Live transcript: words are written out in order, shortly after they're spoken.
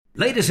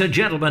Ladies and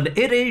gentlemen,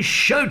 it is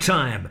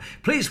showtime.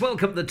 Please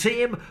welcome the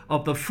team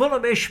of the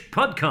Fulhamish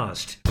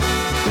podcast.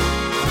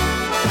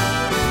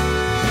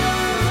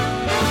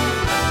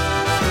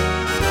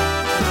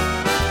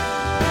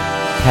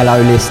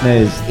 Hello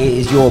listeners, it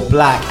is your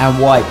black and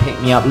white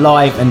pick-me-up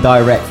live and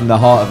direct from the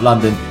heart of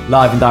London,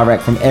 live and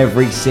direct from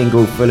every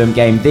single Fulham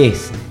game.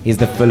 This is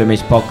the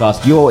Fulhamish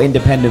podcast, your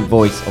independent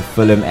voice of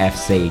Fulham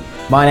FC.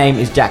 My name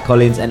is Jack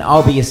Collins and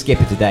I'll be your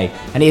skipper today,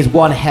 and it is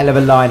one hell of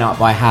a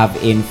lineup I have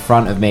in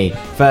front of me.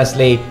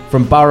 Firstly,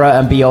 from Borough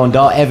and beyond,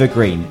 our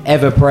evergreen,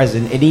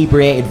 ever-present,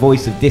 inebriated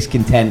voice of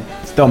discontent,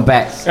 it's Dom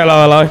Betts.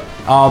 Hello.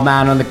 Our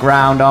man on the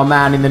ground, our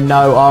man in the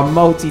know, our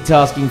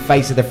multitasking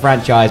face of the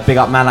franchise. Big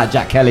up man like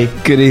Jack Kelly.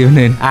 Good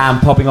evening. And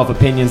popping off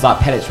opinions like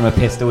pellets from a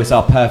pistol, it's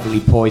our perfectly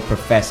poised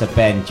Professor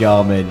Ben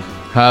Jarman.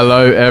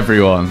 Hello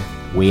everyone.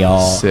 We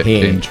are Sick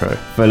here. Intro.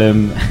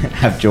 Fulham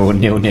have drawn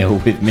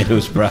 0-0 with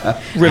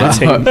Middlesbrough.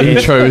 Riveting. The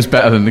intro is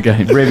better than the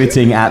game.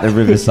 Riveting at the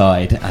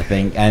Riverside, I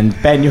think. And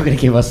Ben, you're going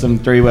to give us some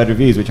 3-word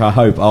reviews, which I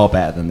hope are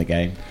better than the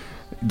game.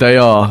 They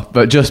are,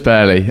 but just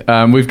barely.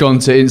 We've gone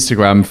to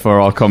Instagram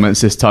for our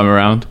comments this time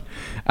around,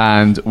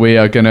 and we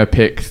are going to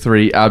pick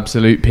 3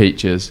 absolute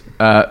peaches.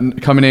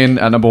 Coming in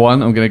at number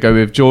 1, I'm going to go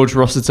with George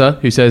Rossiter,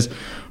 who says,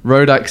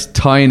 Rodak's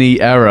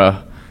tiny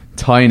error.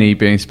 Tiny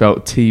being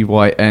spelt Tyne.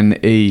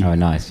 Oh,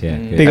 nice, yeah.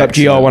 Good. Big up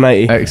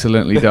GR180.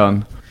 Excellently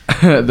done.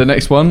 The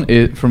next one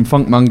is from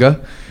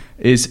Funkmonger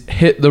is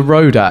hit the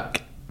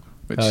Rodak,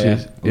 which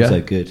is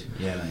also good.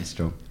 Yeah, that is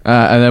strong.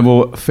 And then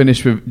we'll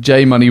finish with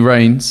J Money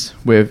Reigns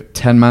with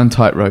 10-man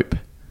tightrope.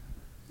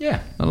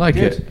 Yeah, I like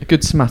it. A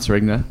good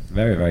smattering there.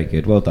 Very, very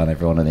good. Well done,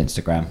 everyone on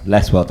Instagram.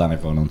 Less well done,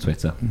 everyone on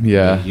Twitter.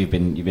 Yeah. You've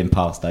been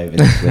passed over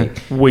this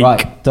week. Weak.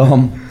 Right,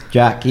 Dom,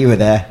 Jack, you were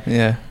there.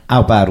 Yeah.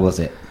 How bad was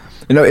it?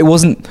 You know, it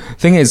wasn't.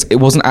 Thing is, it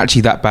wasn't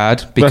actually that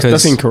bad because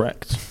That's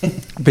incorrect.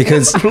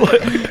 because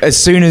as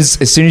soon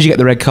as you get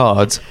the red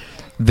card,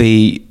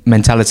 the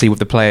mentality with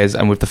the players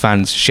and with the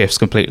fans shifts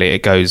completely.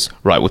 It goes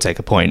right. We'll take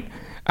a point,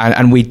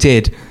 and we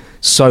did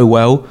so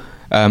well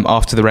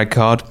after the red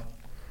card.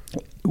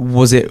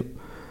 Was it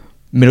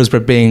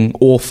Middlesbrough being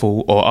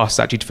awful or us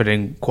actually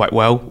defending quite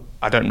well?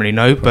 I don't really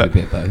know, Probably but a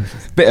bit of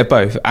both. bit of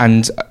both.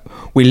 And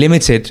we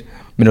limited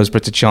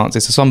Middlesbrough to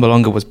chances. So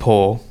Sombalonga was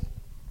poor.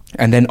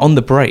 And then on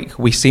the break,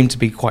 we seemed to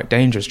be quite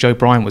dangerous. Joe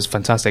Bryan was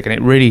fantastic. And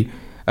it really,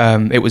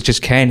 it was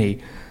just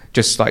Kearney,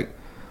 just like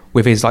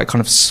with his like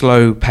kind of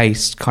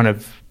slow-paced kind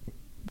of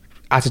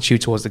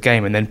attitude towards the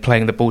game and then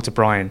playing the ball to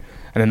Bryan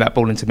and then that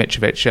ball into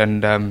Mitrovic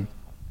and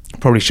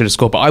probably should have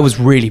scored. But I was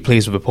really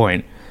pleased with the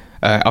point.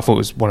 I thought it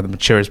was one of the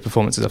maturest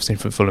performances I've seen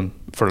from Fulham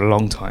for a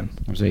long time.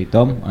 Absolutely.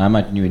 Dom, I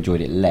imagine you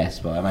enjoyed it less,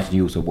 but I imagine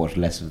you also watched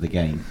less of the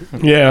game.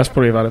 Yeah, that's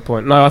probably a valid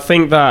point. No, I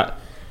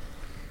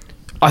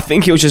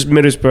think it was just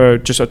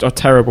Middlesbrough just are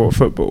terrible at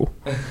football.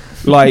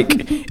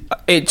 Like,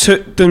 it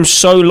took them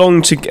so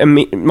long to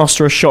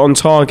muster a shot on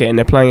target, and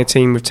they're playing a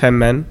team with 10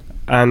 men.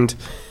 And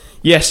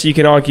yes, you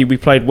can argue we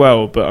played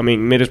well, but I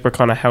mean, Middlesbrough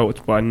kind of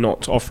helped by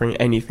not offering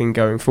anything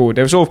going forward.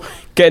 They were sort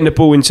of getting the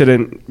ball into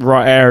the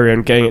right area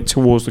and getting it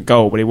towards the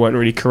goal, but they weren't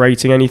really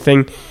creating anything.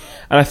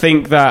 And I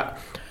think that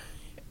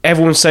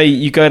everyone say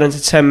you go down to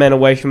 10 men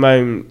away from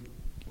home.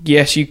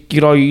 Yes, you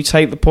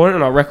take the point,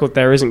 and our record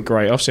there isn't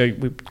great. Obviously,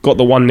 we got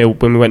the 1-0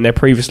 when we went there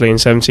previously in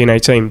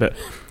 17-18, but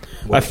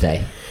What a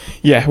day.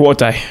 Yeah, what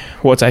a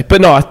day.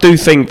 But no, I do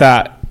think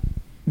that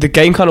the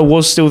game kind of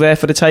was still there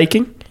for the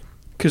taking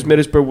because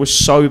Middlesbrough was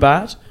so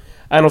bad.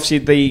 And obviously,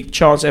 the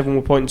chance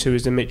everyone will point to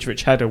is the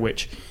Mitrovic header,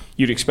 which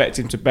you'd expect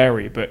him to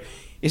bury. But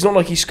it's not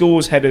like he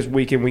scores headers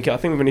week in, week out. I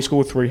think we've only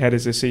scored 3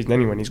 headers this season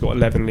anyway, and he's got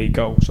 11 league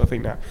goals. So I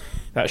think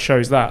that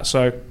shows that.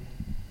 So,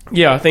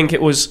 yeah, I think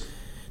it was...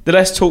 The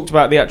less talked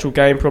about the actual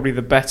game, probably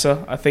the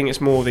better. I think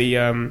it's more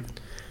the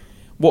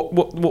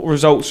what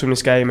results from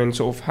this game and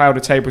sort of how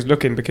the table's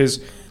looking,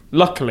 because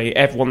luckily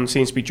everyone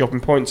seems to be dropping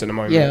points at the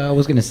moment. Yeah, I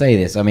was going to say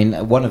this. I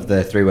mean, one of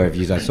the 3-word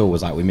reviews I saw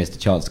was like, we missed a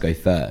chance to go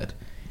third.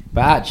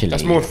 But actually...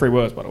 That's more than 3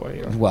 words, by the way.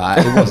 You know?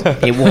 Well,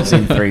 it was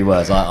in 3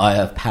 words. I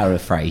have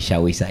paraphrased,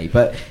 shall we say.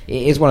 But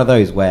it is one of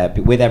those where,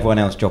 with everyone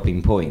else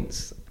dropping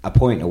points, a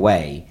point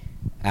away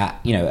at,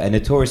 you know, a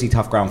notoriously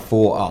tough ground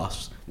for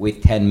us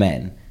with 10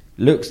 men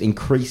looks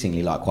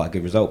increasingly like quite a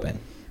good result, Ben.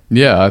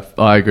 Yeah,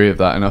 I agree with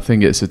that, and I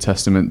think it's a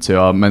testament to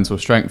our mental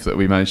strength that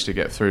we managed to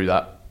get through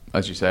that,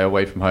 as you say,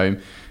 away from home,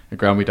 a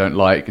ground we don't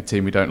like, a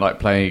team we don't like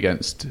playing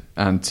against,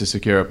 and to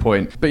secure a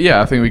point. But yeah,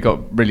 I think we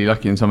got really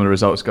lucky in some of the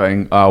results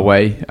going our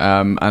way,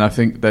 and I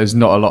think there's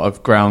not a lot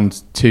of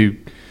ground to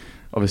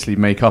obviously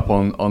make up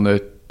on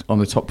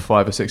the top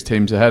 5 or 6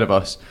 teams ahead of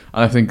us,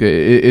 and I think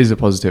it is a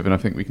positive, and I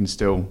think we can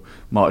still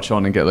march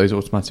on and get those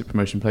automatic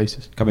promotion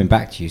places. Coming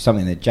back to you,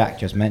 something that Jack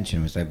just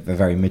mentioned was a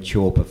very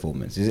mature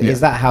performance.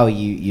 Is that how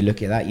you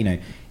look at that? You know,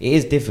 it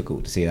is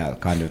difficult to see that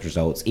kind of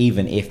results,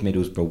 even if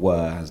Middlesbrough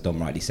were, as Dom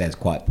rightly says,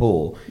 quite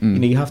poor. You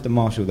know, you have to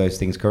marshal those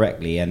things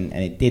correctly, and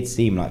it did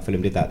seem like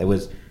Fulham did that. There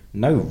was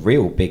no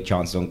real big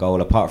chances on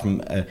goal apart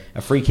from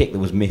a free kick that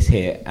was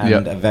mishit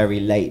and a very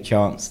late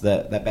chance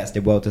that Betts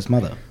did well to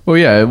smother. Well,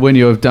 yeah, when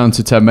you're down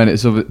to 10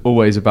 minutes, it's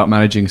always about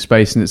managing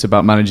space and it's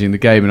about managing the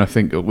game. And I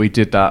think we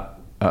did that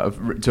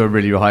to a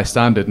really high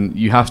standard. And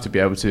you have to be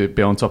able to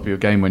be on top of your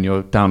game when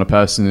you're down a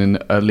person in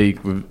a league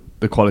with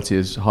the quality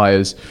as high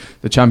as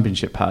the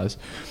Championship has.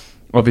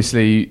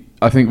 Obviously,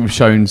 I think we've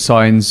shown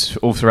signs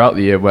all throughout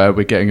the year where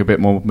we're getting a bit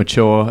more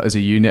mature as a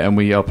unit and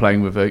we are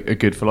playing with a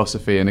good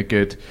philosophy and a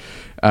good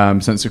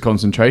sense of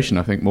concentration,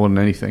 I think, more than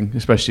anything,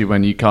 especially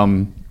when you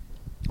come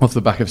off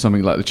the back of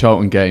something like the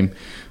Charlton game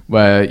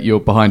where you're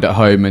behind at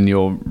home and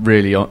you're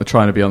really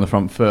trying to be on the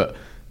front foot.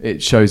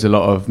 It shows a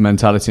lot of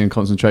mentality and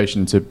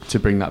concentration to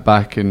bring that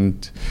back,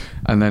 and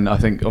then I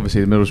think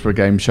obviously the Middlesbrough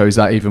game shows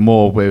that even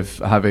more with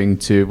having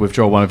to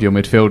withdraw one of your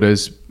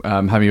midfielders,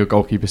 having your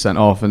goalkeeper sent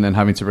off, and then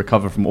having to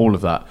recover from all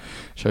of that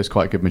shows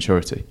quite good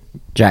maturity.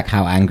 Jack,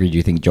 how angry do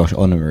you think Josh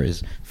Onomah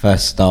is?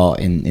 First start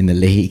in the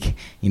league,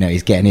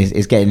 he's getting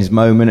his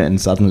moment, and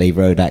suddenly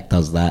Rodak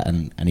does that,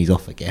 and he's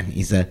off again.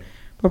 He's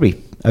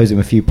probably owes him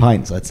a few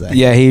pints, I'd say.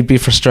 Yeah, he'd be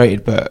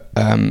frustrated, but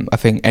I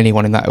think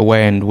anyone in that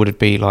away end would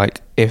be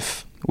like,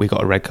 if we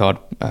got a red card,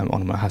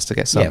 Onomah has to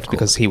get subbed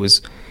because he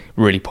was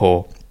really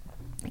poor.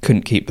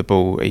 Couldn't keep the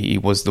ball. He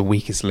was the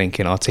weakest link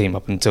in our team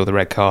up until the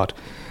red card.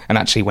 And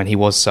actually, when he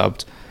was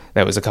subbed,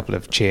 there was a couple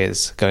of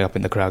cheers going up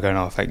in the crowd going,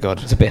 oh, thank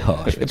God. It's a bit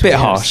harsh. A bit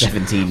harsh.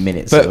 17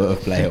 minutes of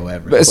play or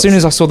whatever. But as soon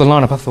as I saw the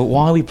lineup, I thought,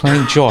 why are we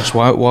playing Josh?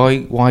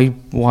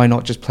 Why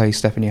not just play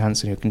Stefan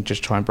Johansson, who can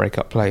just try and break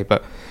up play?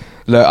 But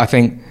look, I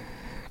think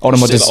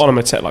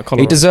Onomah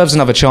he deserves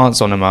another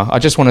chance, Onomah. I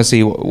just want to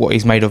see what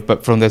he's made of.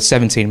 But from the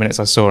 17 minutes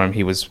I saw him,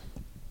 he was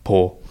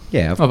poor.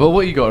 Yeah. But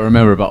what you got to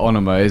remember about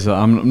Onomah is that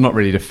I'm not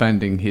really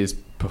defending his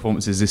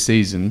performances this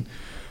season,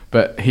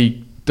 but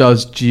he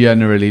does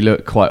generally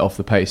look quite off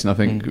the pace. And I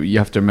think you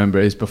have to remember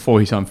is before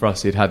he signed for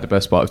us, he'd had the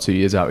best part of 2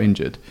 years out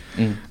injured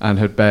and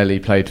had barely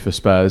played for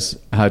Spurs,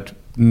 had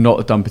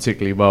not done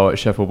particularly well at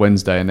Sheffield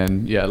Wednesday, and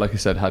then, like I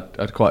said,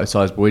 had quite a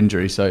sizable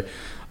injury. So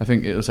I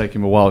think it'll take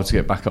him a while to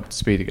get back up to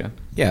speed again.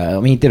 Yeah,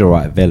 I mean, he did all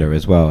right at Villa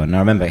as well. And I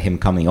remember him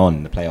coming on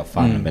in the playoff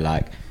final and be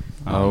like,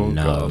 oh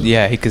no. God.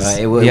 Yeah, because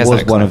it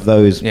was one of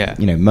those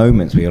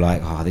moments where you're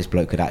like, oh, this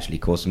bloke could actually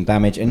cause some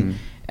damage. And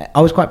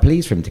I was quite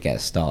pleased for him to get a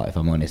start, if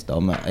I'm honest,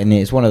 Dom. And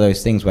it's one of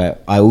those things where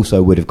I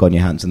also would have gone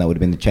Johansson. That would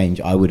have been the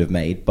change I would have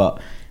made.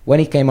 But when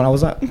he came on, I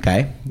was like,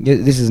 okay,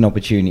 this is an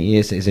opportunity.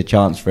 It's a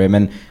chance for him.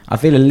 And I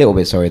feel a little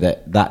bit sorry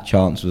that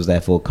chance was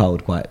therefore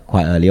culled quite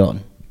early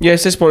on. Yeah,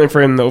 it's disappointing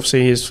for him that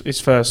obviously his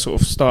first sort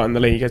of start in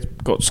the league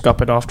got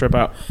scuppered after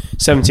about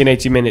 17,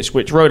 18 minutes,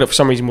 which Rodak for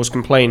some reason was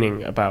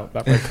complaining about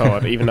that red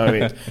card, even though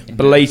it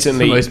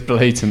blatantly... It's the most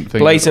blatant thing.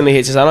 Blatantly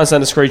hits us. I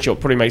understand the screenshot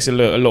probably makes it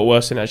look a lot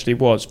worse than it actually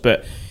was,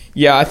 but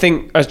yeah, I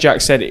think, as Jack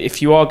said, if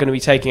you are going to be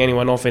taking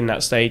anyone off in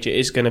that stage, it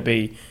is going to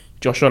be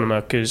Josh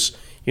Onomah, because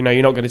you're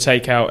not going to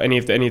take out any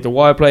of the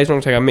wide players, you're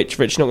not going to take out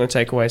Mitrovic, you're not going to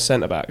take away a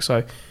centre-back.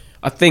 So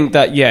I think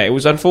that, it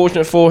was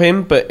unfortunate for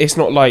him, but it's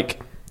not like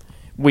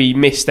we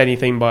missed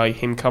anything by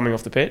him coming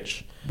off the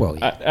pitch. Well,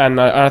 yeah. And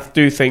I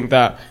do think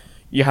that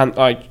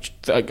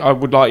I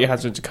would like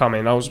Johansson to come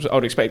in. I was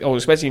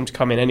expecting him to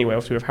come in anyway,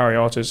 obviously with Harry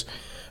Arter's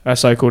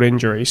so-called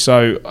injury.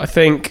 So I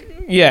think,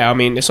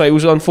 so it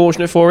was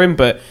unfortunate for him,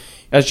 but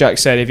as Jack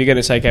said, if you're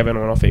going to take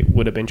everyone off, it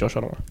would have been Josh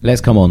Onomah. Let's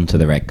come on to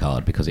the red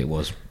card, because it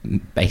was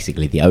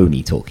basically the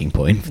only talking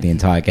point for the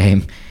entire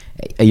game.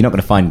 You're not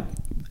going to find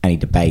any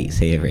debates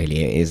here,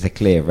 really. It is a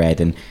clear red,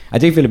 and I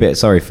do feel a bit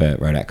sorry for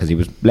Rodak because he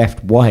was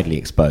left widely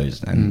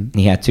exposed, and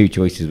he had two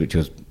choices, which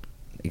was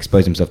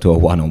expose himself to a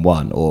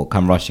one-on-one or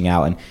come rushing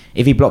out, and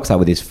if he blocks that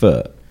with his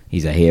foot,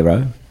 he's a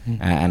hero.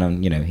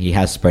 And he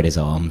has spread his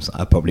arms.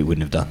 I probably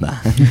wouldn't have done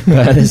that.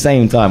 But at the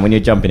same time, when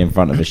you're jumping in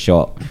front of a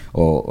shot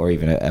or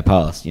even a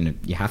pass,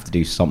 you have to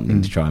do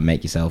something to try and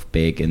make yourself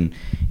big, and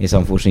it's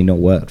unfortunately not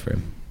worked for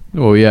him.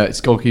 Well, yeah,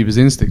 it's goalkeeper's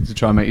instinct to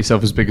try and make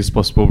yourself as big as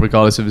possible,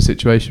 regardless of the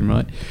situation,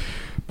 right?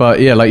 But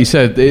yeah, like you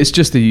said, it's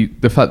just the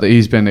fact that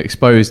he's been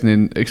exposed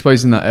and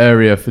exposed in that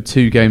area for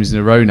 2 games in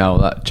a row now.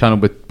 That channel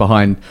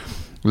behind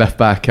left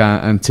back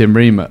and Tim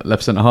Ream at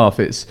left centre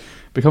half. It's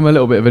become a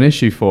little bit of an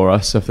issue for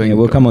us, I think. Yeah,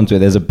 we'll come on to it.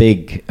 There's a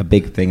big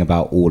thing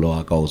about all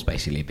our goals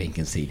basically being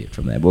conceded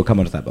from there. We'll come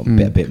on to that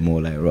a bit more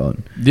later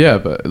on. Yeah,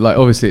 but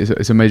obviously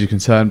it's a major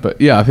concern.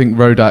 But yeah, I think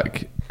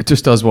Rodak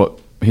just does what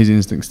his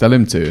instincts tell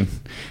him to. And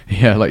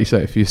yeah, like you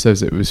say, if he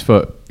says it with his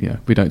foot,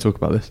 we don't talk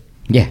about this.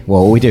 Yeah,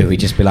 well, we do. We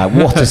just be like,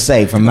 what a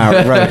save from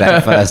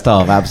Rodak first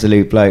half,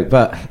 absolute bloke.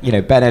 But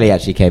Benelli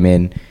actually came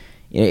in.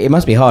 It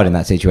must be hard in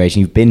that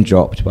situation. You've been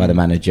dropped by the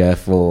manager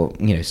for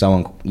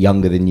someone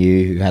younger than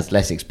you who has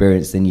less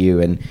experience than you,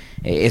 and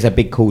it's a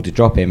big call to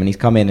drop him. And he's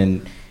come in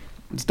and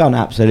he's done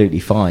absolutely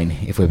fine,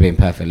 if we're being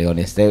perfectly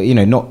honest.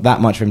 Not that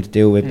much for him to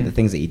deal with, but the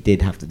things that he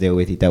did have to deal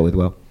with, he dealt with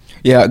well.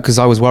 Yeah, because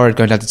I was worried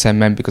going down to 10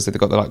 men because they've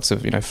got the likes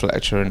of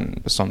Fletcher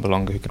and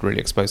Sonbalonga who could really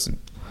expose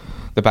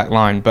the back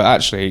line. But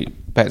actually,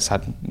 Betts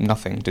had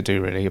nothing to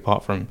do really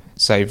apart from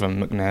save,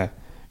 and McNair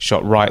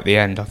shot right at the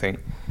end. I think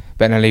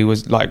Benelli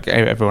was, like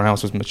everyone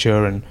else, was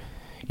mature, and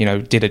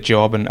did a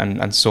job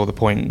and saw the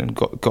point and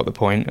got the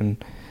point.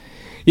 And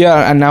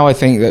yeah, and now I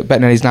think that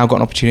Bettinelli's now got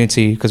an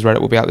opportunity, because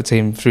Reddick will be out of the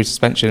team through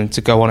suspension,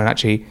 to go on and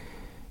actually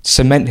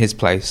cement his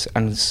place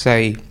and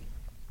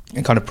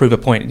kind of prove a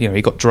point.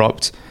 He got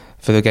dropped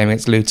for the game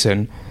against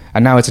Luton,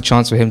 and now it's a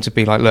chance for him to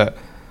be like, look,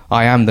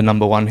 I am the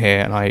number one here,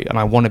 and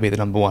I want to be the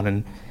number one.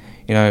 And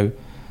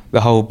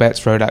the whole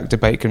Betts Rodak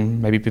debate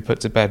can maybe be put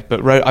to bed.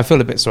 But I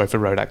feel a bit sorry for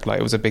Rodak. Like,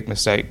 it was a big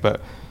mistake,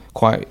 but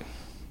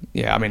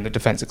the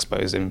defence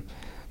exposed him.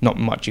 Not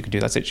much you could do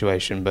in that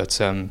situation, but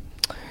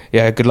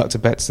good luck to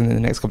Betts in the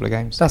next couple of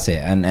games. That's it,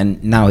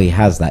 and now he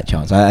has that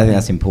chance. I think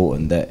that's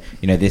important. That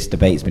this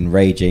debate's been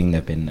raging.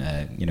 There've been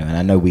and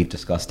I know we've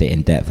discussed it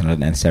in depth, and I don't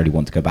necessarily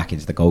want to go back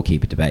into the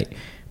goalkeeper debate,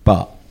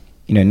 but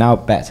now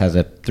Betts has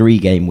a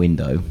 3-game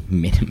window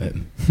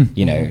minimum,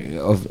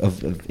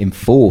 of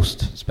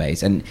enforced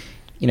space, and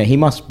he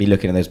must be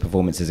looking at those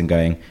performances and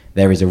going,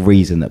 there is a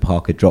reason that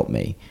Parker dropped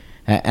me.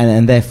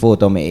 And therefore,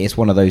 Dom, it's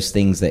one of those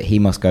things that he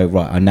must go,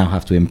 right, I now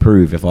have to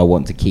improve if I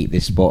want to keep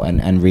this spot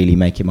and really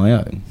make it my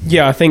own.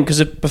 Yeah, I think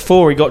because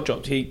before he got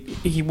dropped,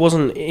 he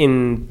wasn't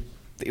in...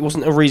 It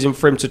wasn't a reason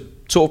for him to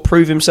sort of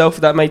prove himself,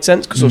 if that made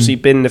sense, because obviously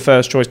he'd been the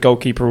first choice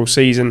goalkeeper all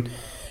season,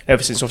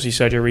 ever since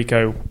obviously Sergio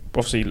Rico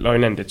obviously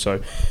loan ended.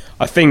 So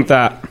I think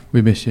that...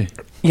 We miss you.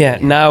 Yeah,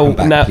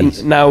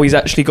 now he's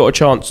actually got a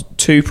chance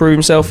to prove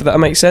himself, if that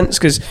makes sense,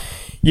 because...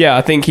 Yeah,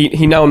 I think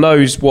he now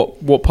knows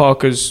what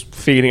Parker's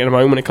feeling at the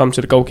moment when it comes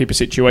to the goalkeeper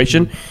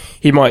situation.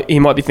 He might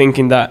be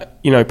thinking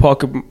that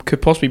Parker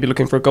could possibly be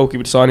looking for a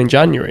goalkeeper to sign in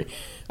January,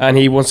 and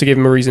he wants to give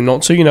him a reason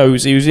not to. He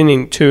was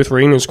in 2 or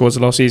 3 England squads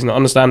the last season.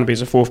 Understandably,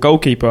 as a 4th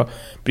goalkeeper,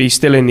 but he's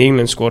still in the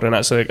England squad, and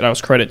that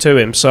was credit to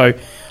him. So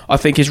I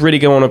think he's really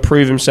going to want to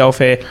prove himself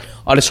here.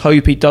 I just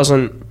hope he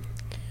doesn't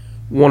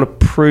want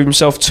to prove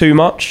himself too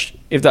much,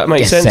 if that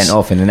makes sense. Sent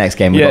off in the next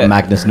game. We've got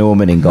Magnus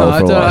Norman in goal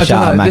for a while.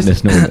 Shout out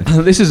Magnus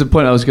Norman. This is a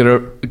point I was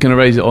going to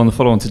raise it on the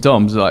follow-on to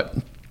Dom's.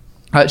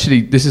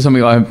 Actually, this is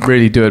something I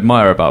really do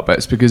admire about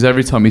Betts, because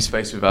every time he's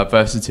faced with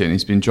adversity, and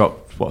he's been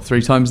dropped,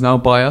 3 times now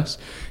by us,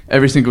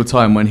 every single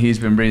time when he's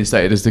been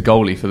reinstated as the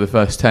goalie for the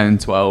first 10,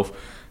 12,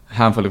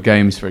 handful of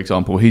games, for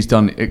example, he's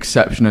done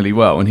exceptionally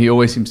well, and he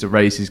always seems to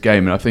raise his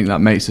game, and I think that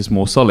makes us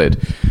more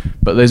solid.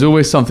 But there's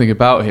always something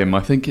about him. I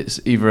think it's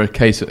either a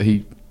case that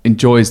he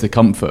enjoys the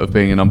comfort of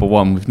being a number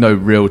one with no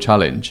real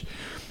challenge,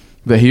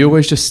 that he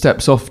always just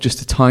steps off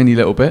just a tiny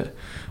little bit,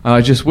 and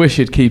I just wish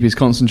he'd keep his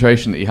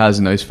concentration that he has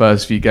in those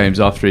first few games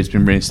after he's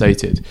been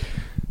reinstated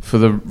for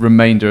the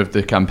remainder of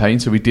the campaign,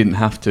 so we didn't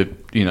have to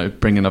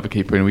bring another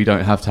keeper in. We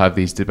don't have to have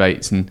these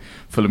debates, and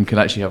Fulham can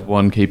actually have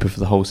one keeper for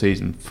the whole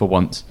season for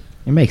once.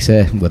 It makes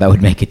that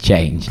would make a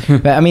change.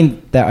 But I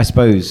mean, I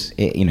suppose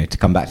to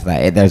come back to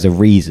that, there's a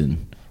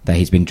reason that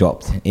he's been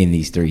dropped in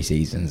these 3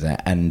 seasons,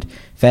 and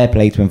fair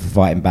play to him for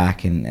fighting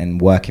back and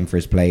working for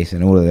his place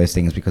and all of those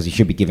things, because he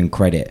should be given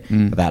credit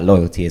for that.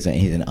 Loyalty is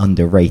an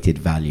underrated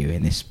value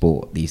in this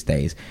sport these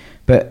days.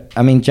 But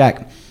I mean,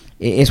 Jack,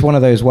 it's one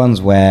of those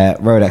ones where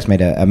Rodak's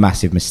made a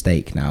massive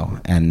mistake now,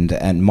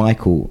 and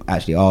Michael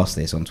actually asked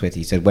this on Twitter.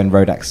 He said, when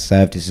Rodak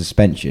served his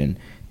suspension,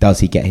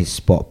 does he get his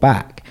spot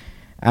back?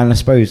 And I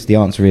suppose the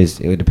answer is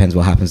it depends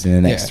what happens in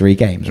the next 3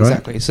 games, right?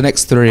 Exactly. So the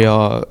next 3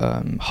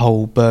 are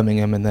Hull,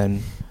 Birmingham, and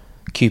then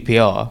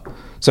QPR.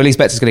 So at least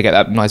Betts is going to get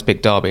that nice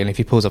big derby, and if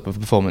he pulls up a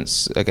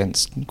performance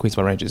against Queens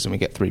Park Rangers and we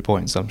get 3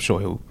 points, I'm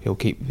sure he'll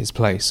keep his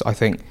place. I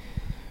think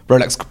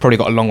Rodak's probably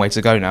got a long way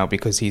to go now,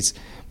 because he's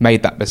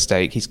made that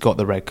mistake. He's got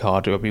the red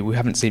card. I mean, we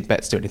haven't seen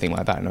Betts do anything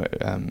like that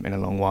in a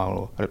long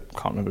while, or I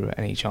can't remember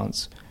any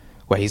chance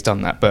where he's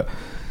done that. But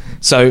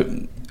so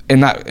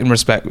in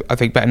respect, I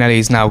think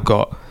Bettinelli's now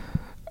got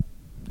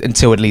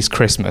until at least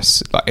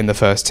Christmas in the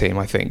first team.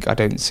 I think I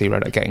don't see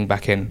Rodak getting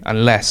back in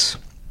unless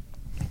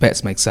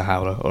Betts makes a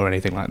howler or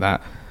anything like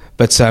that.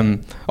 But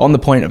on the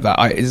point of that,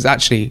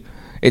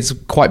 it's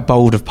quite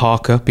bold of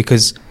Parker,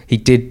 because he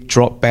did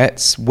drop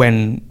Betts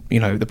when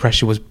the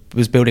pressure was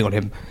building on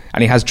him,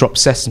 and he has dropped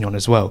Sessegnon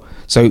as well.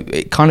 So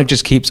it kind of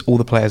just keeps all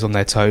the players on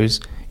their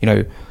toes.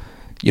 You're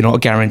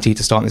not guaranteed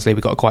to start in this league.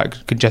 We've got a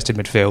quite congested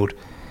midfield,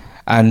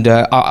 and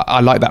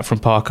I like that from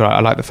Parker. I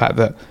like the fact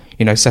that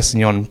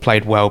Sessegnon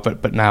played well,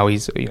 but now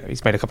he's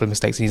made a couple of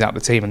mistakes and he's out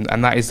of the team,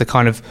 and that is the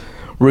kind of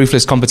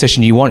ruthless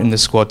competition you want in the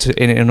squad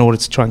in order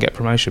to try and get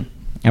promotion.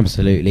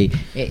 Absolutely.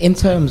 In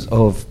terms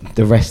of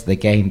the rest of the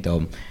game,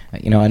 Dom,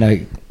 I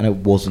know it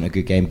wasn't a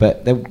good game,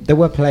 but there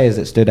were players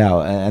that stood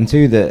out, and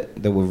 2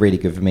 that were really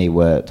good for me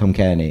were Tom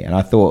Kearney, and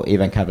I thought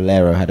Ivan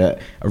Cavallero had a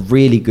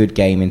really good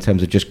game in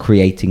terms of just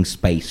creating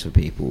space for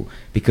people,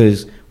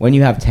 because when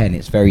you have 10,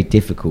 it's very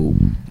difficult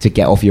to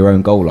get off your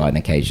own goal line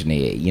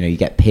occasionally. You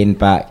get pinned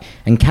back,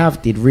 and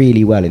Cav did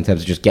really well in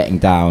terms of just getting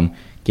down,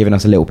 giving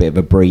us a little bit of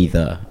a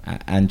breather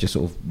and just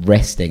sort of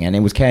resting, and it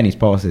was Kearney's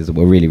passes that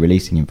were really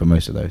releasing him for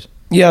most of those.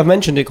 Yeah, I've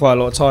mentioned it quite a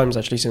lot of times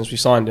actually since we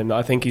signed him.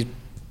 I think he's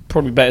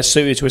probably better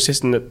suited to a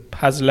system that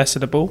has less of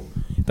the ball.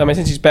 That makes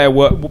sense. He's better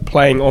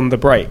playing on the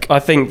break. I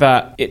think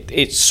that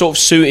it sort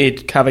of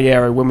suited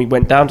Cavallero when we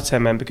went down to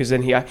 10 men, because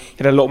then he had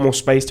a lot more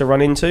space to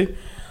run into.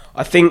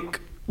 I think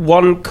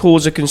one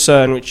cause of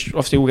concern, which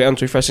obviously we'll get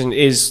onto first,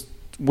 is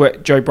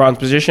Joe Bryan's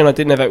position. I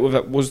didn't know if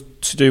that was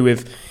to do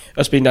with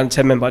us being down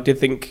 10 men, but I did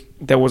think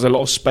there was a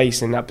lot of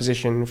space in that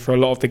position for a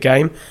lot of the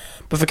game.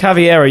 But for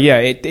Cavaleiro,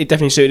 it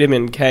definitely suited him,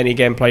 and Kearney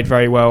again played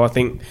very well. I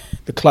think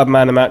the club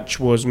man of the match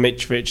was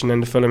Mitrovic, and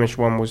then the Fulhamish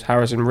one was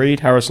Harrison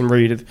Reed. Harrison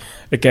Reed,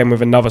 again,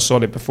 with another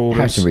solid performance.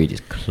 Harrison Reed is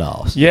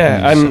class.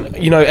 Yeah, and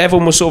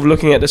everyone was sort of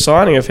looking at the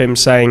signing of him,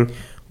 saying,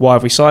 why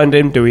have we signed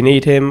him? Do we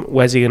need him?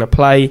 Where's he going to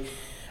play?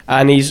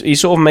 And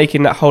he's sort of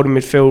making that holding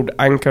midfield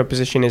anchor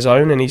position his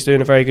own, and he's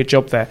doing a very good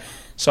job there.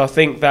 So I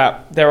think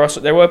that there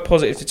were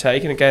positives to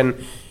take, and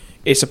again,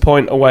 it's a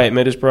point away at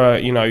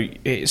Middlesbrough.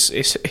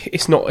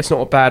 It's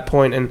not a bad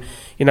point, and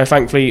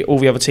thankfully all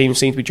the other teams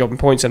seem to be dropping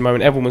points at the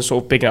moment. Everyone's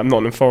sort of bigging up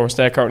Nottingham Forest.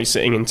 They're currently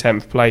sitting in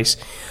 10th place.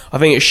 I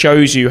think it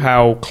shows you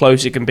how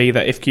close it can be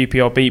that if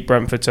QPR beat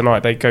Brentford tonight,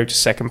 they go to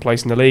second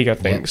place in the league. I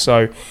think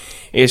so.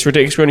 It's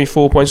ridiculous. We're only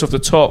 4 points off the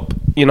top,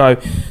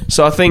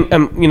 So I think,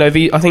 I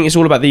think it's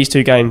all about these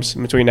two games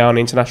between now and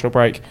the international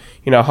break.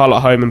 Hull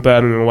at home and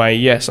Birmingham away.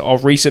 Yes, our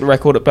recent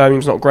record at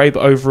Birmingham's not great,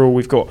 but overall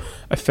we've got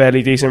a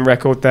fairly decent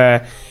record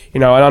there.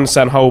 I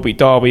understand Hull beat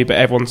Derby, but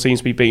everyone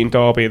seems to be beating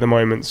Derby at the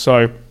moment.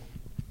 So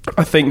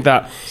I think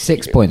that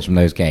 6 points from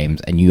those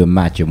games, and you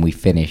imagine we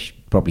finish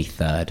probably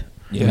third,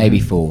 maybe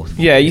fourth.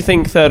 Yeah, you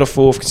think third or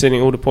fourth,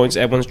 considering all the points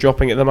everyone's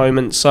dropping at the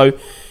moment. So.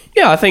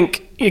 Yeah, I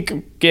think, we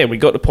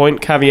got the point.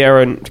 Cavaleiro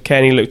and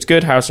Kearney looked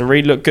good. Harrison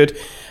Reed looked good.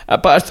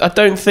 But I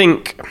don't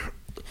think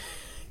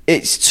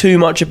it's too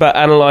much about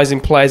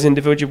analysing players'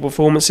 individual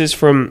performances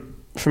from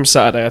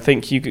Saturday. I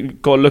think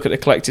you've got to look at the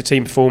collective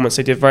team performance.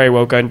 They did very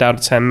well going down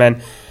to 10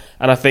 men.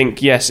 And I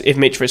think, yes, if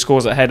Mitrovic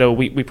scores that header,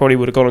 we probably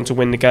would have gone on to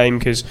win the game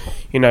because,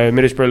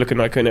 Middlesbrough looking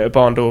like putting it at a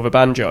barn door with a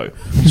banjo.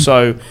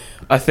 So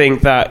I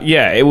think that,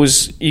 it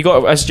was,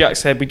 as Jack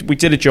said, we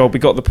did a job, we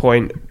got the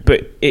point,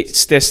 but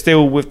there's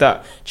still with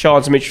that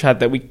chance Mitrovic had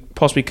that we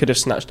possibly could have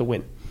snatched a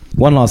win.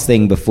 One last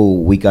thing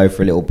before we go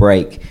for a little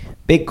break.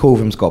 Big call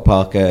from Scott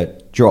Parker,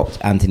 dropped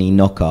Anthony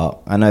Knockaert.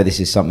 I know this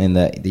is something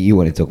that you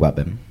want to talk about,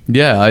 Ben.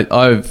 Yeah,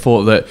 I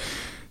thought that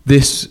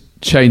this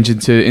change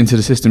into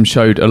the system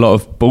showed a lot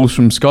of balls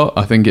from Scott.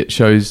 I think it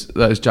shows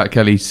that, as Jack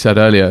Kelly said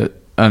earlier,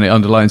 and it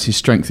underlines his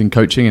strength in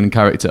coaching and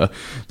character,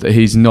 that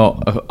he's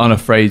not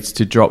unafraid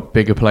to drop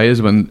bigger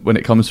players when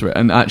it comes to it.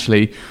 And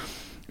actually,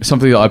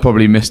 something that I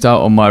probably missed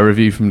out on my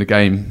review from the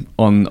game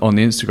on the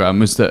Instagram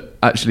was that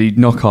actually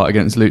Knockaert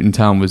against Luton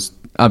Town was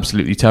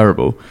absolutely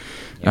terrible.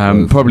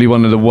 Probably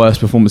one of the worst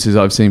performances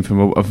I've seen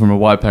from a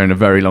wide player in a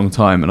very long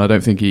time, and I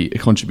don't think he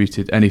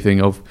contributed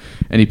anything of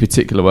any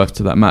particular worth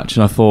to that match.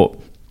 And I thought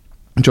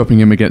dropping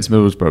him against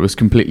Middlesbrough was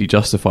completely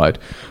justified.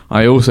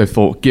 I also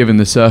thought, given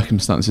the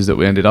circumstances that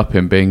we ended up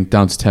in, being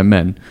down to 10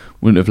 men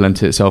wouldn't have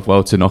lent itself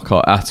well to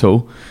Knockaert at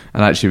all,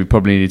 and actually we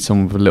probably needed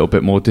someone with a little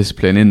bit more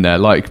discipline in there,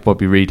 like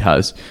Bobby Reed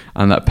has,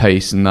 and that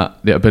pace and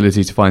that the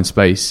ability to find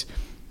space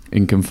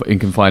in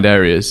confined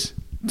areas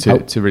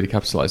to really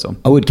capitalise on.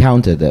 I would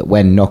counter that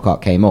when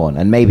Knockaert came on,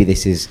 and maybe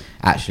this is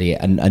actually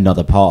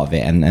another part of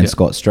it and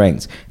Scott's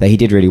strengths, that he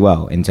did really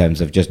well in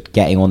terms of just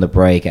getting on the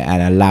break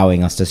and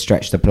allowing us to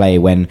stretch the play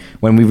when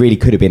we really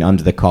could have been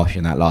under the cosh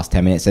in that last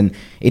 10 minutes. And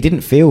it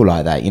didn't feel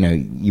like that,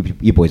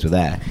 you boys were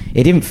there.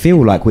 It didn't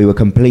feel like we were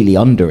completely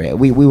under it.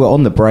 We were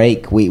on the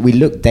break. We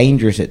looked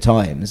dangerous at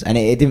times, and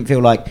it didn't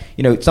feel like,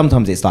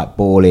 sometimes it's like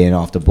ball in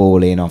after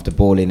ball in after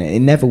ball in.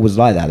 It never was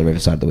like that at the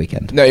Riverside of the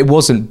weekend. No, it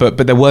wasn't, but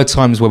there were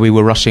times where we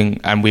were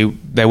rushing, and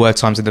there were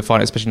times in the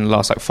final, especially in the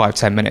last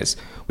 5-10 minutes,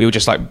 we were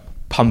just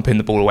pumping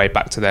the ball away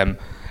back to them,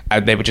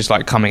 and they were just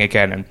coming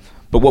again.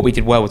 But what we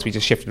did well was we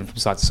just shifted them from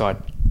side to side,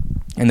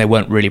 and they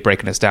weren't really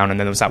breaking us down. And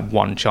then there was that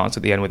one chance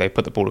at the end where they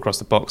put the ball across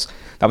the box.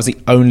 That was the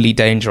only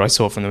danger I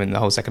saw from them in the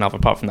whole second half,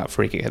 apart from that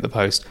free kick hit the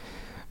post.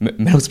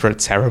 Middlesbrough are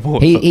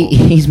terrible.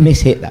 He's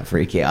mishit that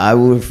free kick. I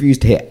will refuse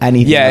to hit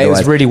anything. Yeah, otherwise.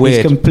 It was really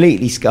weird. He's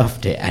completely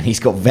scuffed it, and he's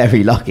got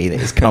very lucky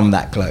that it's come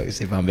that close,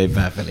 if I'm being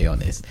perfectly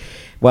honest.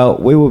 Well,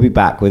 we will be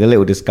back with a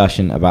little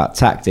discussion about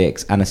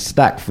tactics and a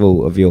stack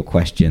full of your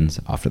questions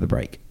after the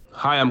break.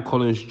 Hi, I'm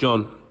Collins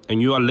John,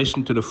 and you are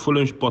listening to the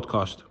Fulhamish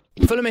podcast.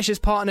 Fulhamish has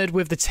partnered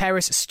with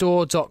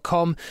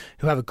theterracestore.com,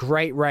 who have a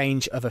great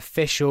range of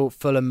official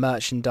Fulham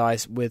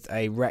merchandise with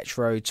a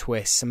retro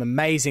twist. Some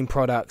amazing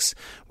products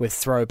with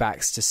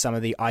throwbacks to some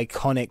of the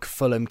iconic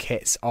Fulham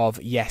kits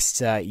of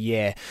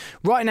yesteryear.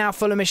 Right now,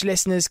 Fulhamish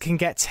listeners can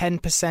get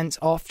 10%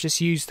 off.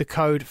 Just use the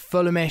code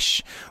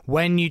Fulhamish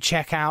when you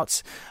check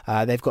out.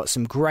 They've got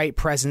some great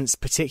presents,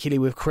 particularly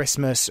with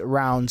Christmas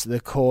around the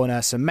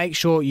corner. So make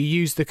sure you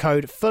use the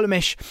code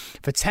Fulhamish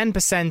for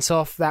 10%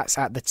 off. That's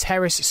at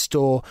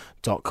theterracestore.com.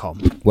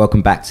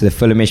 Welcome back to the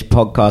Fulhamish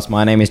podcast.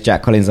 My name is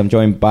Jack Collins. I'm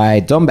joined by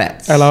Dom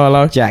Betts.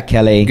 Hello. Jack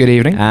Kelly. Good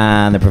evening.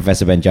 And the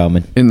Professor Ben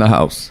Jarman. In the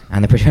house.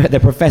 And the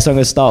Professor, I'm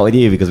going to start with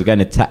you because we're going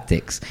to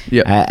tactics.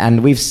 Yeah.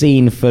 And we've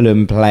seen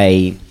Fulham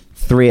play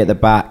 3 at the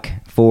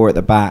back, 4 at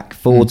the back,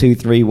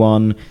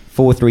 4-2-3-1,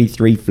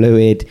 4-3-3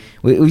 fluid.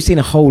 We've seen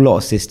a whole lot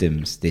of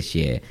systems this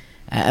year.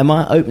 And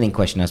my opening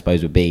question, I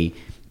suppose, would be,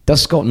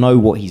 does Scott know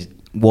what he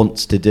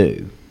wants to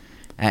do?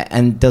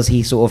 And does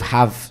he sort of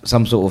have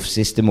some sort of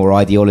system or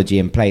ideology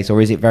in place,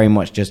 or is it very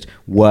much just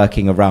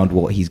working around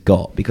what he's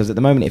got? Because at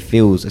the moment it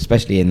feels,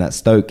 especially in that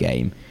Stoke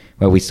game,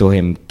 where we saw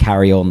him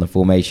carry on the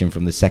formation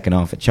from the second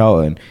half at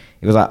Charlton,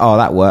 it was like, oh,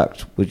 that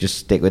worked, we'll just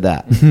stick with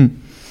that.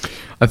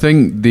 I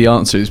think the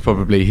answer is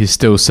probably he's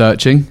still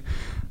searching,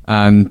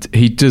 and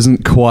he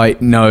doesn't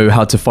quite know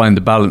how to find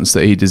the balance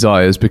that he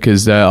desires,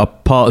 because there are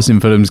parts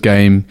in Fulham's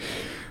game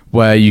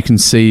where you can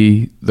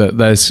see that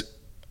there's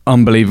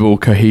unbelievable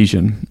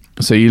cohesion.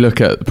 So you look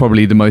at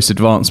probably the most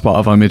advanced part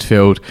of our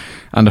midfield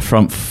and the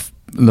front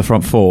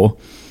four.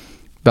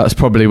 That's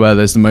probably where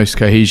there's the most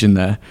cohesion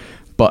there.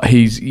 But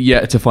he's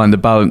yet to find the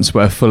balance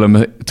where Fulham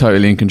are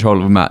totally in control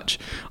of a match.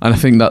 And I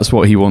think that's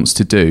what he wants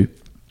to do.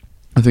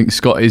 I think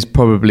Scott is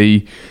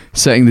probably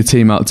setting the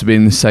team out to be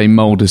in the same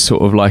mould as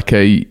sort of like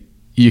a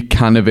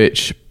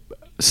Jukanovic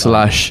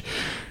 /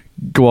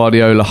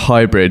 Guardiola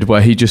hybrid,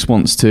 where he just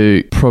wants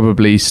to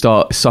probably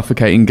start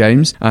suffocating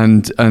games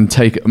and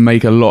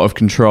make a lot of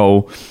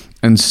control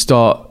and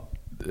start,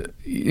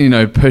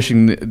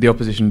 pushing the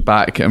opposition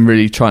back and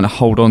really trying to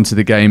hold on to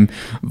the game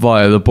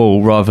via the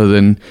ball, rather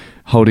than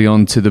holding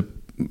on to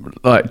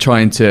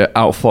trying to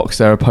outfox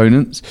their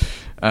opponents.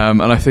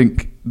 And I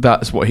think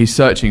that's what he's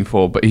searching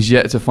for, but he's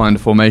yet to find a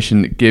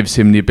formation that gives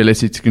him the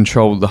ability to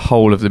control the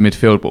whole of the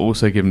midfield, but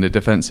also give him the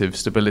defensive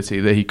stability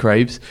that he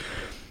craves.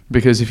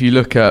 Because if you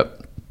look at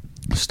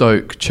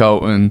Stoke,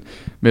 Charlton,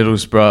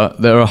 Middlesbrough,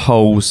 there are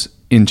holes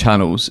in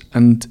channels,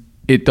 and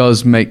it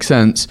does make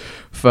sense,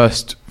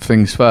 first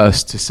things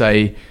first, to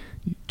say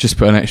just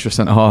put an extra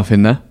centre-half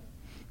in there,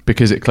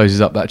 because it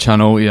closes up that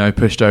channel.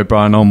 Pushed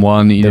O'Brien on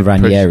one. The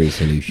Ranieri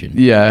solution.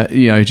 Yeah,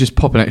 just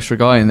pop an extra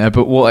guy in there.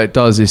 But what it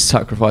does is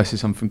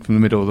sacrifices something from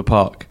the middle of the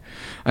park.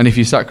 And if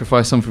you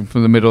sacrifice something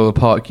from the middle of the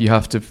park, you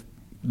have to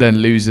then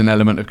lose an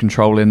element of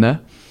control in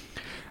there.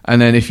 And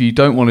then if you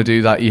don't want to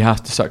do that, you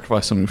have to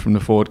sacrifice something from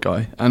the forward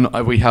guy. And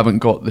we haven't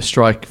got the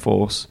strike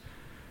force.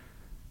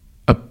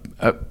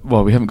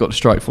 We haven't got the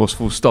strike force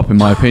full stop, in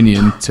my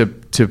opinion,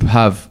 to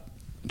have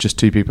just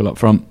two people up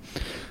front.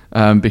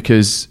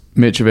 Because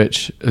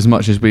Mitrovic, as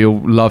much as we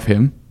all love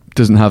him,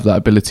 doesn't have that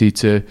ability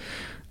to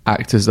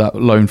act as that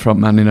lone front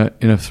man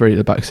in a three at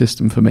the back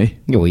system for me.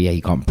 Well, yeah,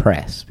 you can't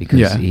press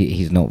because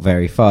he's not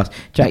very fast.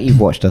 Jack,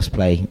 you've watched us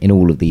play in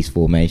all of these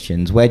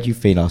formations. Where do you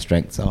feel our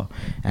strengths are,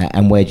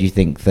 and where do you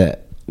think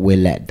that we're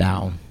let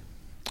down?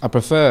 I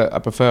prefer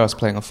us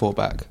playing a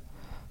fullback.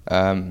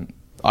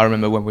 I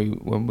remember when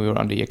we were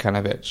under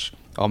Jukanovic,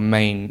 our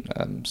main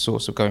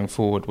source of going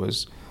forward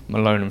was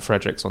Malone and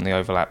Fredericks on the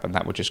overlap, and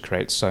that would just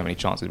create so many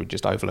chances. We'd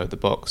just overload the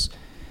box.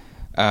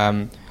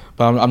 But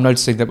I'm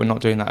noticing that we're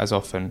not doing that as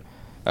often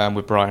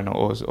with Brian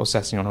or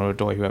Sessegnon or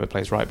Odoi, whoever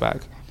plays right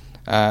back,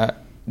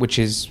 which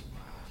is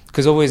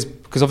because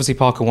obviously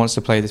Parker wants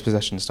to play this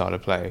possession style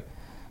of play,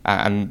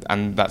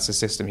 and that's the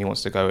system he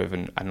wants to go with,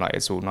 and like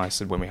it's all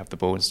nice when we have the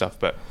ball and stuff.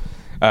 But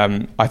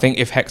I think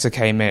if Hector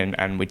came in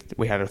and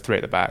we had a three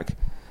at the back,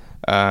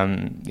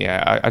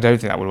 I don't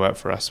think that would work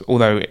for us.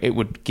 Although it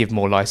would give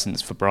more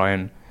license for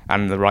Brian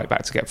and the right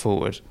back to get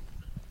forward.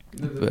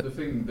 The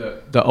thing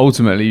that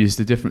ultimately is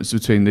the difference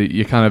between the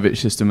Jukanovic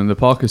system and the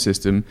Parker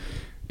system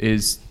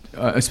is,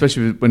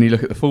 especially when you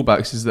look at the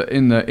fullbacks, is that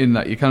in that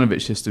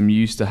Jukanovic system you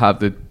used to have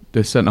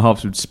the centre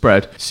halves would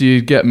spread, so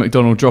you'd get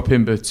McDonald drop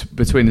in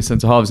between the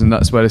centre halves, and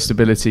that's where the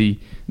stability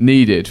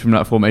needed from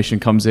that formation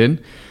comes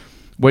in.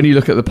 When you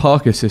look at the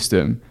Parker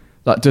system,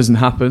 that doesn't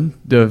happen.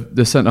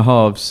 The centre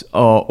halves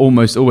are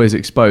almost always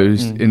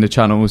exposed in the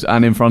channels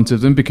and in front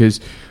of them, because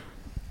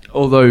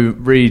although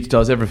Reid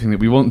does everything that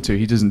we want to,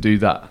 he doesn't do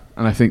that.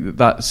 And I think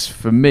that's,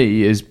 for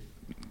me, is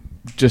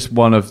just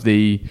one of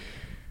the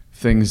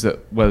things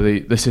where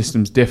the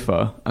systems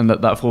differ, and that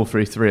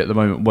 4-3-3 at the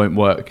moment won't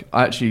work.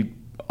 I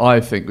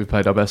think we've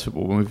played our best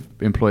football when we've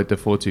employed the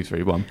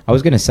 4-2-3-1. I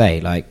was going to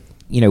say,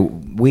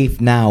 we've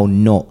now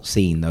not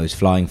seen those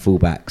flying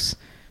fullbacks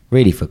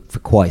really for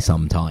quite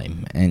some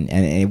time. And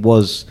it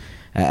was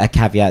a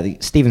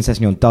caveat. Steven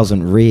Sessegnon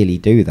doesn't really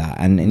do that.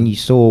 And you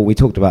saw, we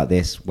talked about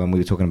this when we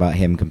were talking about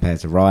him compared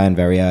to Ryan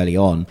very early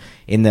on,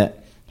 in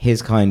that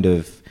his kind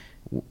of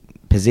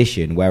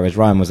position, whereas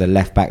Ryan was a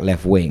left back,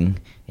 left wing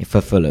for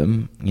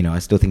Fulham, I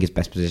still think his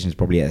best position is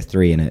probably at a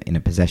 3 in a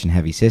possession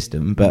heavy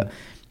system. But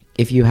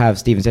if you have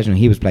Steven Sessegnon,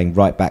 he was playing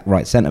right back,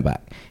 right centre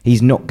back.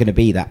 He's not going to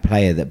be that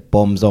player that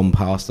bombs on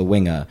past the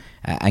winger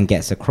and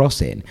gets a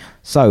cross in.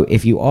 So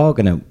if you are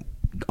going to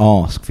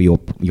ask for your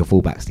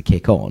fullbacks to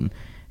kick on,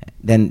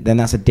 then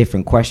that's a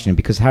different question,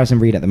 because Harrison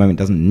Reid at the moment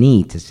doesn't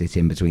need to sit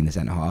in between the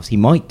centre halves. He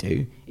might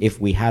do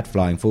if we had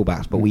flying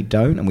fullbacks, but we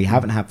don't, and we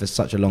haven't had for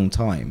such a long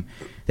time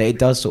that it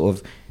does sort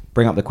of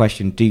bring up the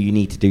question: do you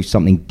need to do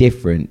something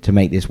different to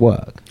make this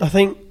work? I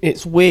think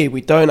it's weird.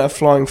 We don't have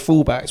flying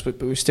fullbacks, but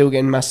we're still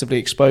getting massively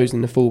exposed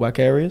in the fullback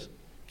areas.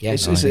 Yeah,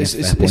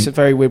 it's a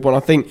very weird one. I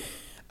think,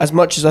 as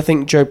much as I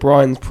think Joe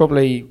Bryan's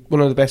probably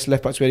one of the best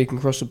left backs where he can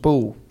cross the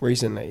ball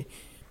recently,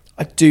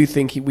 I do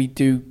think we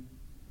do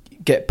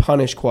get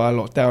punished quite a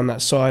lot down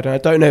that side, and I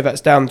don't know if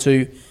that's down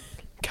to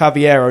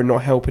Cavallero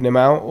not helping him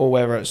out, or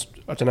whether it's,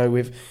 I don't know,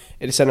 with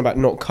the centre-back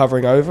not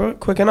covering over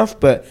quick enough.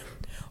 But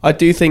I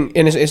do think,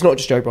 and it's not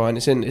just Joe Bryan,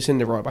 it's in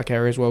the right-back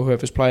area as well,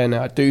 whoever's playing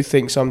there. I do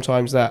think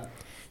sometimes that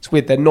it's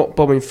weird, they're not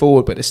bombing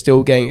forward, but they're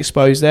still getting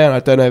exposed there, and I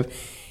don't know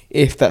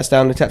if that's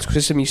down to the tactical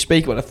system. You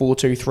speak about the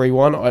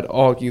 4-2-3-1, I'd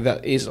argue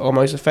that is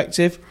almost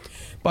effective.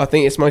 But I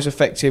think it's most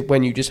effective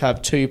when you just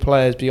have two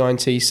players behind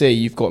TC,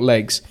 you've got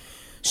legs.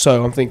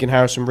 So I'm thinking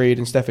Harrison Reed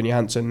and Stefan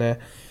Johansson there.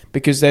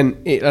 Because then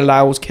it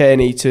allows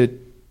Kearney to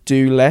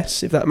do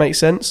less, if that makes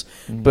sense.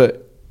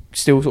 But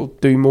still sort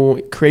of do more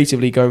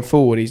creatively going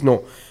forward. He's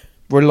not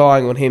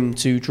relying on him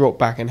to drop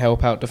back and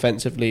help out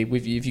defensively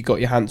with if you've got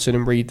Johansson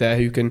and Reed there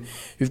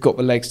who've got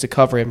the legs to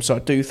cover him. So I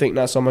do think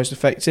that's almost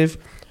effective.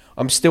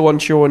 I'm still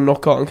unsure on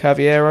Knockaert and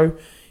Cavallero.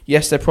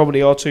 Yes, they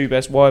probably are two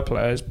best wide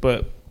players,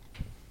 but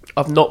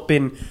I've not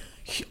been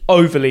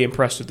overly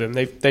impressed with them.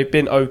 They've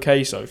been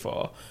okay so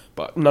far,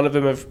 but none of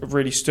them have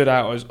really stood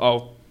out as,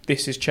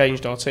 this has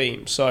changed our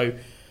team. So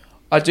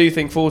I do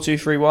think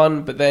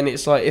 4-2-3-1, but then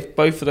it's like if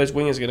both of those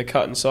wingers are going to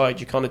cut inside,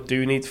 you kind of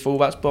do need the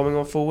fullbacks bombing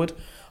on forward.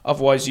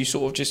 Otherwise, you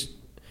sort of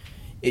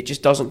it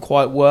just doesn't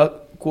quite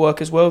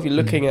work as well. If you're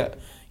looking at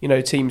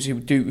teams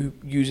who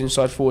use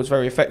inside forwards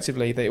very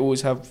effectively, they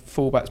always have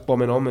fullbacks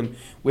bombing on and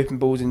whipping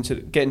balls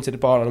getting to the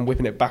byline and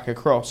whipping it back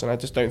across. And I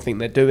just don't think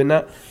they're doing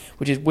that,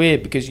 which is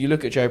weird because you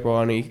look at Joe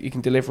Bryan, he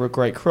can deliver a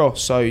great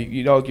cross, so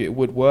you'd argue it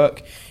would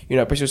work.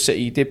 Bristol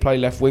City did play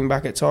left wing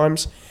back at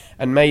times,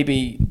 and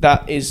maybe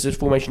that is the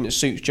formation that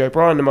suits Joe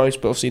Bryan the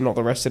most, but obviously not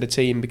the rest of the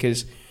team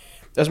because.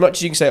 As much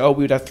as you can say,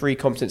 we would have three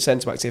competent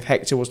centre-backs if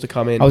Hector was to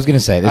come in. I was going to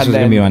say, this was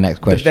going to be my next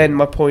question. But then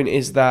my point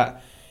is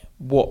that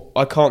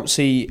I can't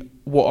see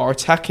what our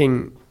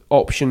attacking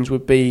options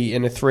would be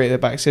in a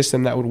three-at-the-back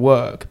system that would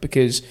work,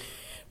 because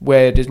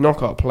where does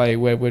Knockaert play?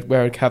 Where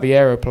would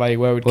Cavallero play?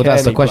 Where would Kearney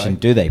that's the question. play?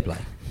 Do they play?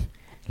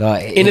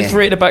 In a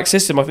three-at-the-back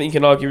system, I think you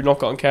can argue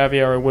Knockaert and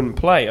Cavallero wouldn't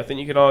play. I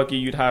think you could argue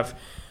you'd have...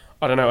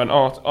 I don't know, an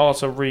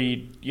Arthur,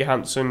 Reed,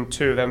 Johansson,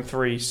 two of them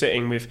three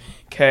sitting with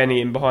Kearney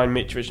in behind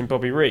Mitrovic and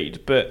Bobby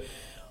Reed. But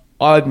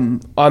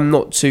I'm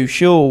not too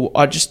sure.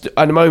 At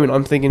the moment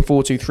I'm thinking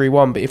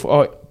 4-2-3-1.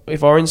 But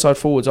if our inside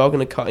forwards are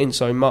going to cut in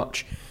so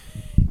much,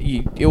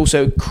 it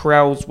also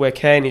crowds where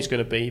Kearney's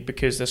going to be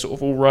because they're sort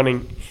of all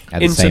running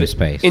into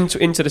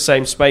the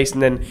same space,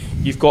 and then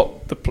you've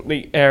got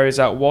the areas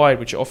out wide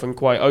which are often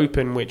quite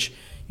open, which.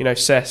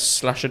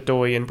 Cess,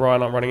 Adoy and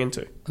Bryan aren't running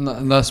into.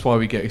 And that's why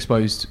we get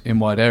exposed in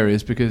wide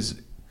areas,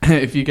 because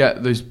if you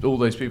get all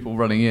those people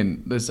running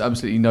in, there's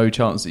absolutely no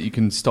chance that you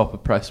can stop a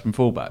press from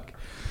fullback.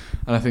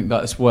 And I think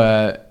that's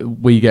where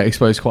we get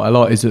exposed quite a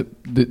lot, is that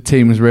the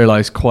teams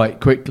realise quite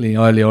quickly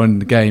early on in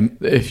the game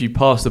that if you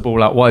pass the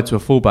ball out wide to a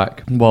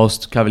fullback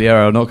whilst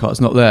Cavallero or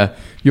Knockaert's not there,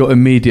 you're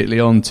immediately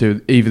on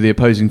to either the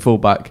opposing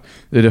fullback,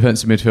 the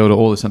defensive midfielder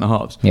or the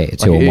centre-halves. Yeah,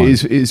 it's all one.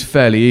 It's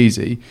fairly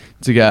easy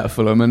to get at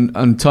Fulham,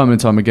 and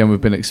time again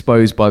we've been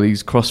exposed by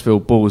these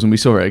cross-field balls, and we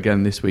saw it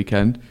again this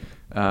weekend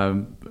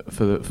for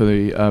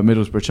the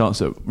Middlesbrough chance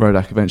that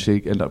Rodak eventually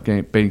ended up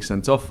being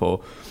sent off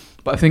for.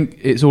 But I think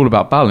it's all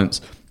about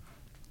balance.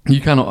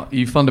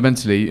 You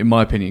fundamentally, in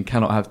my opinion,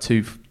 cannot have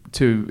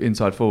two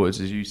inside forwards,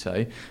 as you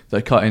say,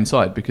 that cut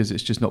inside, because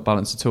it's just not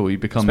balanced at all.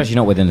 Especially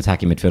not with an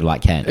attacking midfielder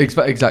like Ken.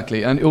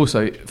 Exactly, and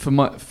also from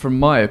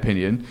my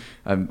opinion,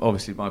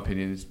 obviously my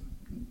opinion is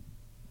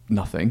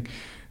nothing.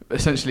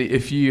 Essentially,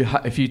 if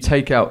you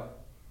take out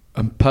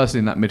a person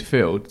in that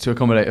midfield to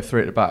accommodate a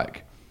three at the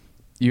back,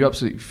 you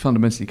absolutely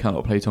fundamentally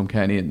cannot play Tom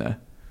Kearney in there.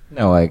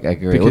 No, I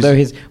agree. Although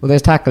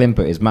his tackle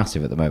input is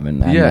massive at the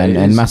moment,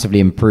 and massively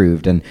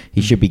improved, and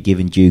he should be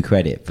given due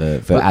credit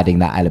for adding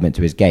that element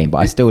to his game. But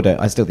I still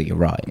think you're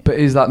right. But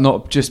is that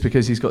not just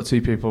because he's got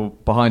two people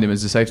behind him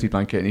as a safety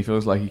blanket, and he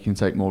feels like he can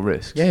take more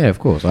risks? Yeah, of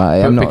course.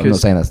 I'm not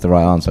saying that's the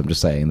right answer. I'm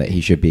just saying that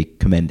he should be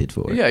commended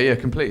for it. Yeah,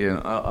 completely. And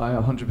I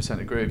 100%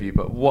 agree with you.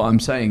 But what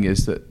I'm saying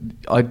is that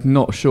I'm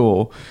not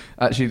sure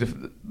actually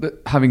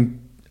that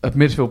having a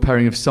midfield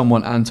pairing of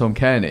someone and Tom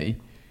Kearney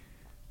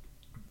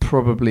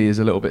probably is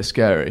a little bit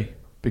scary,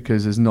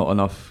 because there's not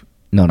enough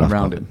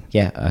around him.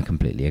 Yeah, I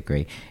completely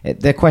agree.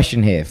 The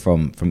question here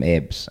from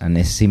Ibs, and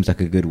this seems like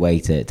a good way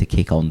to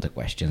kick on to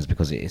questions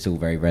because it's all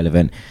very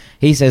relevant.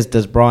 He says,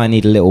 does Bryan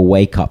need a little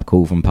wake-up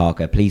call from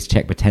Parker? Please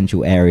check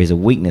potential areas of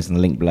weakness in the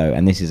link below.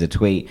 And this is a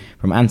tweet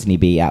from Anthony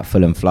B at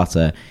Fulham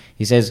Flutter.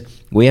 He says,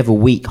 we have a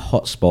weak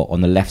hotspot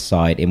on the left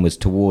side inwards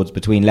towards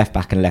between left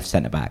back and left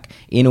centre-back.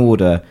 In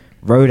order,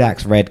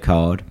 Rodak's red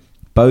card,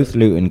 both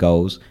Luton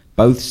goals,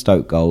 both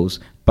Stoke goals,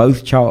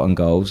 both Charlton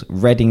goals,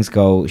 Reading's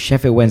goal,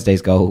 Sheffield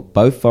Wednesday's goal,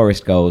 both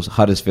Forest goals,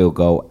 Huddersfield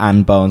goal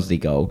and Barnsley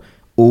goal,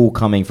 all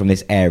coming from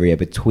this area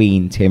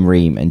between Tim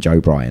Ream and Joe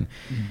Bryan.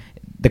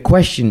 The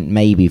question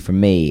maybe for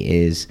me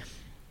is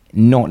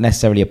not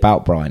necessarily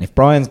about Bryan. If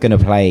Bryan's going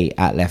to play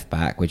at left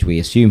back, which we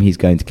assume he's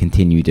going to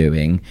continue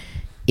doing,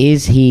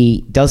 does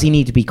he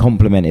need to be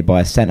complemented by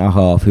a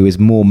centre-half who is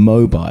more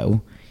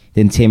mobile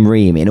than Tim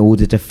Ream in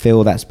order to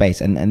fill that space?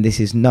 And this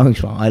is no,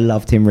 I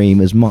love Tim Ream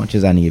as much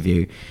as any of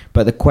you,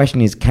 but the question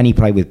is, can he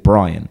play with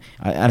Bryan?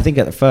 I think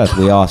at the first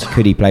we asked,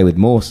 could he play with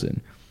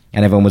Mawson?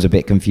 and everyone was a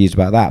bit confused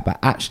about that. But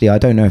actually, I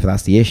don't know if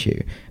that's the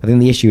issue. I think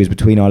the issue is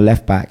between our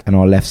left back and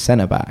our left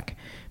centre back,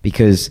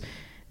 because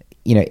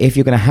if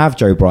you're going to have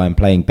Joe Bryan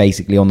playing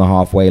basically on the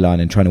halfway line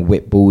and trying to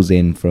whip balls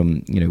in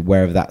from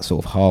wherever that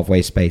sort of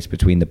halfway space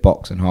between the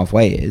box and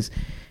halfway is,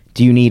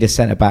 do you need a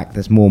centre back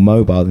that's more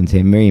mobile than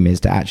Tim Ream is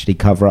to actually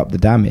cover up the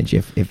damage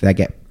if they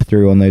get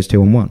through on those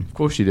 2-on-1? Of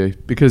course you do,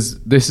 because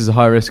this is a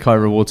high risk, high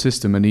reward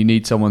system, and you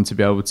need someone to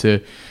be able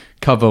to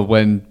cover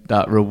when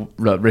that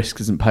risk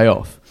doesn't pay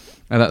off.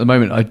 And at the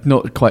moment, I'm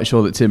not quite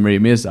sure that Tim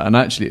Ream is that. And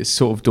actually, it's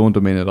sort of dawned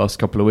on me in the last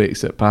couple of weeks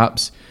that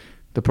perhaps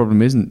the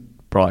problem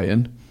isn't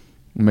Bryan.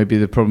 Maybe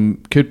the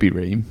problem could be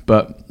Ream,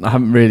 but I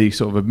haven't really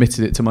sort of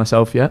admitted it to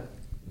myself yet.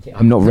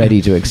 I'm not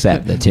ready to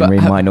accept that Tim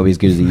Ream might not be as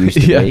good as he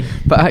used to be.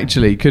 But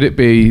actually, could it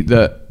be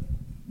that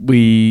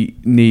we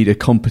need a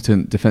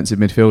competent defensive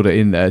midfielder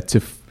in there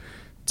to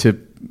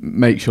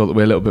make sure that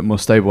we're a little bit more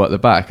stable at the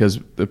back, as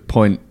the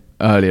point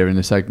earlier in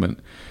the segment?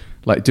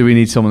 Like, do we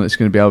need someone that's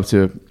going to be able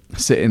to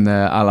sit in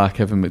there a la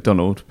Kevin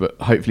McDonald, but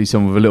hopefully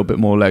someone with a little bit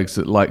more legs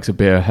that likes a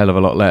beer a hell of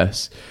a lot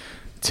less,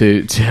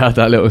 to add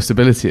that little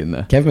stability in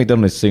there? Kevin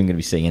McDonald is soon going to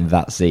be sitting in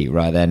that seat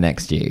right there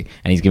next to you,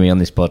 and he's going to be on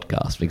this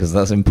podcast, because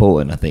that's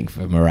important, I think,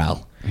 for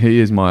morale. He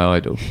is my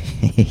idol.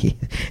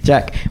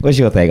 Jack, what's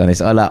your take on this?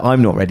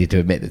 I'm not ready to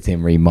admit that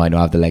Tim Ream might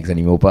not have the legs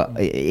anymore, but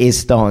it is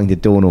starting to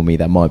dawn on me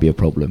that might be a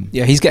problem.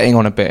 Yeah, he's getting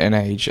on a bit in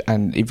age,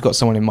 and you've got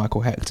someone in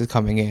Michael Hector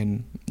coming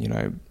in,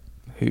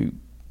 who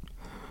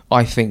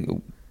I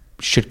think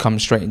should come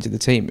straight into the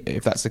team.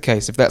 If that's the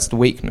case, if that's the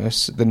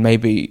weakness, then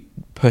maybe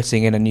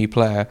putting in a new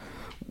player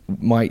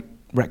might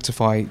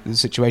rectify the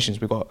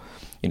situations we've got.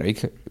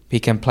 He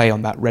can play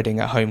on that Reading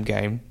at home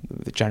game,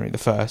 January the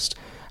 1st,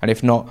 and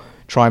if not,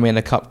 try him in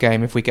a cup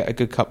game if we get a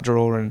good cup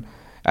draw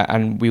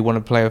and we want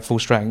to play at full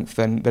strength,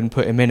 then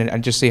put him in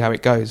and just see how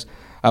it goes.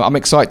 I'm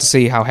excited to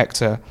see how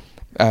Hector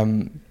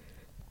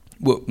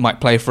might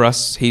play for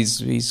us.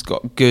 He's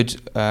got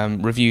good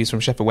reviews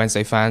from Sheffield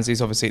Wednesday fans.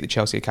 He's obviously at the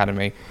Chelsea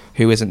Academy.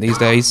 Who isn't these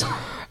days?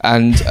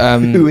 And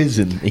who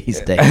isn't these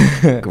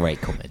days?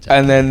 Great comment.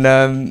 And then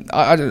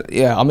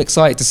I'm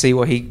excited to see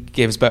what he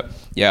gives. But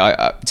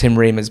Tim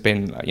Ream has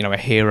been a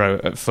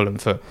hero at Fulham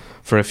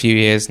for a few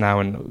years now,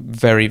 and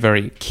very,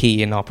 very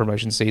key in our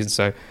promotion season.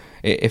 So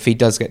if he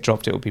does get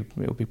dropped, it'll be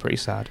pretty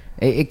sad.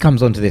 It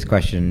comes on to this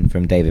question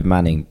from David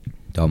Manning,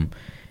 Dom.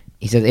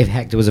 He says, if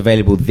Hector was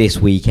available this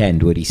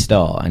weekend, would he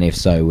start? And if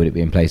so, would it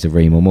be in place of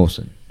Ream or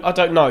Mawson? I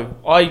don't know.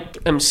 I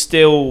am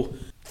still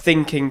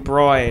thinking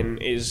Bryan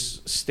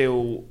is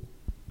still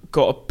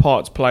got a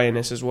part to play in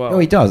this as well. Oh,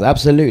 he does.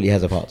 Absolutely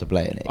has a part to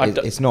play in it.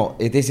 It's not.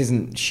 This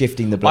isn't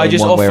shifting the blame way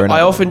or another. I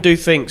often do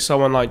think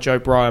someone like Joe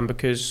Bryan,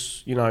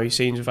 because he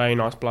seems a very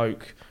nice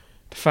bloke.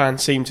 The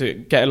fans seem to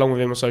get along with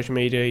him on social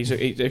media. He's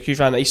a huge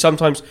fan. He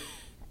sometimes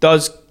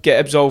does get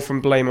absolved from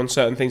blame on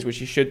certain things, which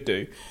he should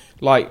do.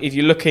 Like, if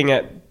you're looking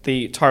at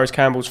the Tyrese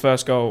Campbell's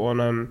first goal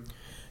on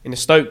in the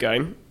Stoke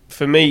game,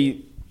 for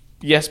me,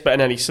 yes,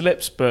 Bettinelli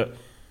slips, but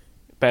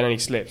Bettinelli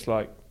slips.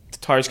 Like,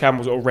 Tyrese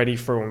Campbell's already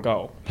through on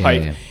goal.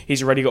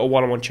 He's already got a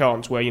one-on-one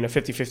chance where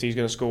 50-50 he's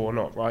going to score or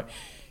not. Right?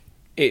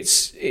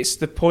 It's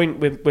the point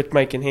we're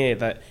making here,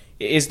 that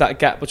it is that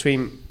gap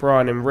between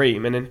Bryan and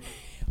Ream, and then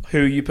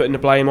who you putting the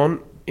blame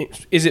on.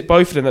 Is it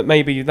both of them? That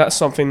maybe that's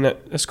something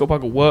that Scott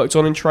Parker worked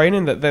on in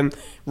training, that then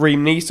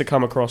Ream needs to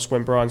come across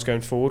when Bryan's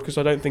going forward, because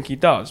I don't think he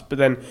does. But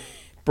then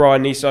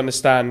Bryan needs to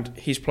understand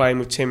he's playing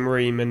with Tim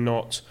Ream and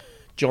not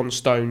John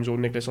Stones or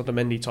Nicholas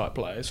Otamendi type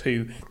players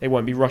who they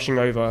won't be rushing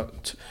over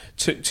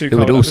to who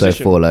would also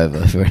position. Fall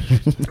over.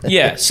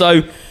 Yeah,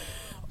 so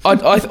I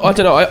don't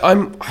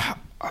know.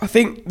 I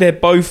think they're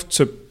both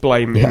to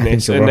blame in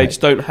this, and they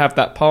just don't have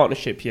that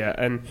partnership yet.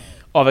 And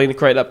are they going to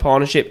create that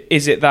partnership?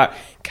 Is it that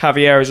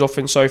Cavier is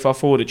often so far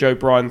forward that Joe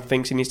Bryan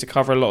thinks he needs to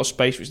cover a lot of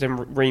space, which then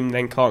Ream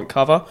then can't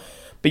cover?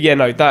 But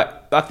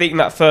I think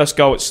that first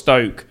goal at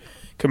Stoke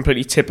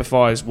completely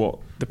typifies what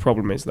the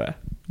problem is there.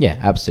 Yeah,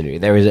 absolutely.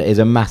 There is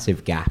a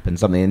massive gap, and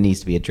something that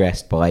needs to be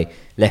addressed by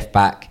left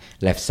back,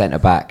 left centre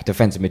back,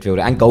 defensive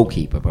midfielder, and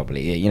goalkeeper.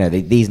 Probably,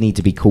 these need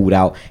to be called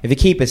out. If the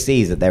keeper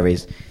sees that there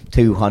is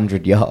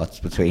 200 yards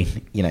between,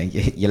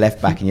 your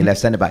left back and your left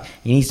centre back,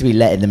 he needs to be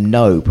letting them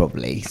know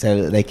probably,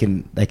 so that they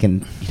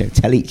can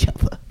tell each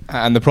other.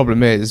 And the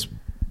problem is,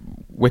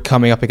 we're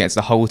coming up against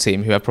the whole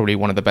team who have probably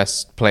one of the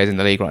best players in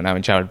the league right now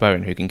in Jared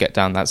Bowen, who can get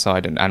down that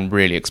side and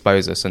really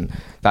expose us, and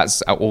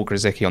that's Al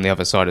Grzycki on the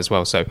other side as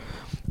well. So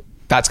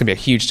that's going to be a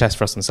huge test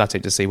for us on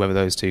Saturday to see whether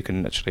those two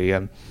can actually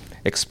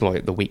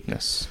exploit the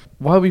weakness.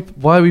 Why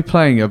are we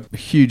playing a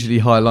hugely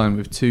high line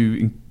with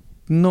two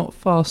not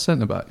fast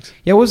centre backs?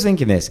 Yeah, I was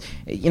thinking this.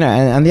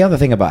 And the other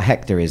thing about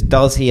Hector is,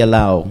 does he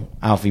allow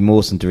Alfie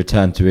Mawson to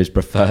return to his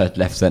preferred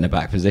left centre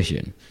back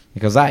position?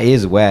 Because that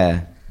is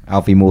where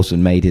Alfie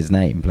Mawson made his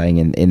name, playing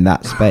in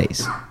that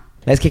space.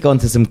 Let's kick on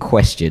to some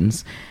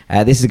questions.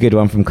 This is a good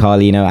one from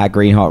Carlino at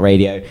Greenheart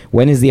Radio.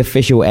 When is the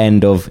official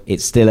end of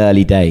It's Still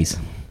Early Days?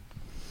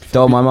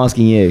 Dom, I'm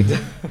asking you.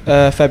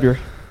 February.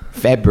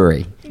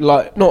 February.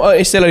 like, not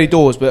it's still early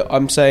doors, but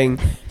I'm saying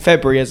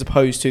February as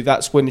opposed to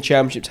that's when the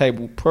championship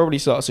table probably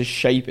starts to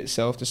shape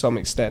itself to some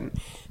extent.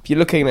 If you're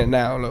looking at it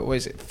now, look, what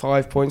is it,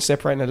 5 points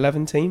separating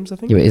 11 teams, I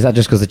think? Yeah, but is that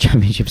just because the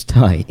championship's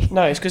tight?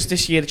 No, it's because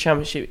this year the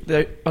championship,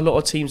 a lot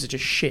of teams are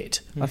just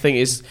shit. I think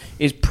is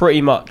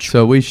pretty much.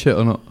 So are we shit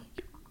or not?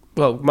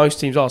 Well, most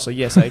teams are, so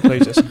yes, that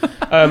includes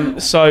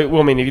us. So,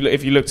 well, I mean,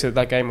 if you looked at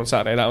that game on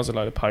Saturday, that was a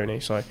load of pony.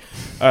 So,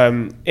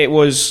 it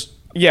was,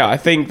 yeah. I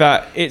think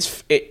that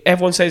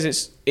everyone says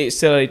it's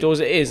still early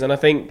doors. It is, and I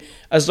think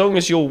as long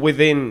as you're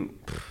within,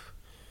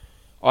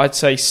 I'd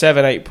say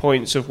 7-8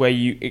 points of where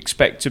you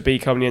expect to be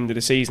come the end of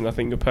the season, I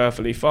think you're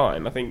perfectly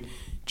fine. I think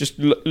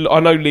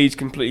I know Leeds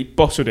completely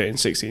bottled it in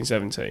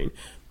 16-17,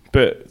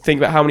 but think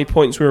about how many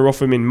points we were off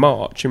them in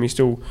March, and we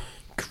still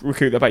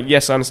recoup that back.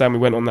 Yes, I understand we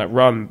went on that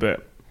run,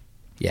 but.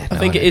 Yeah, I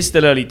think it is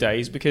still early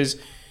days because,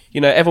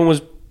 everyone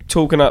was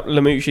talking up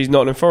Lamouchi's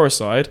Nottingham Forest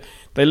side.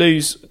 They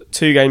lose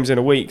 2 games in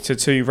a week to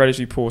 2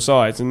 relatively poor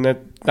sides, and they're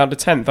down to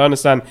 10th. I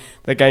understand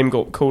their game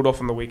got called off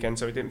on the weekend,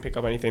 so we didn't pick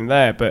up anything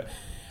there. But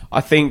I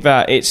think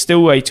that it's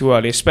still way too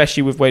early,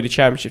 especially with where the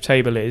championship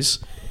table is.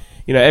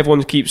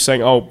 Everyone keeps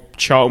saying, "Oh,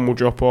 Charlton will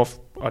drop off."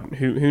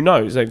 Who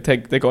knows? They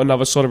got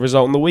another solid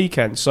result on the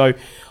weekend, so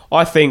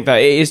I think that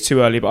it is too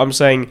early. But I'm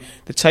saying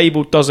the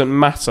table doesn't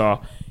matter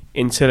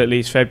until at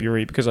least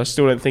February, because I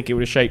still don't think it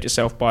would have shaped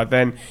itself by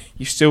then.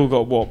 You've still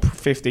got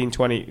 15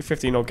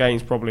 odd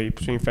games probably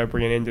between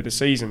February and end of the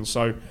season.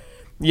 So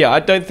yeah,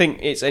 I don't think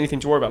it's anything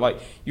to worry about. Like,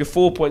 you're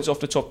 4 points off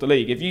the top of the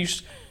league. If you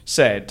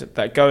said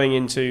that going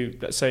into,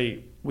 let's say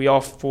we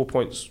are 4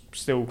 points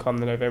still come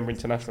the November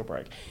international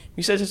break,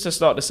 you said just to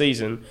start the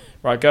season,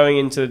 right, going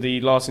into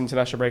the last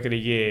international break of the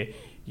year,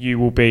 you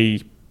will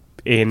be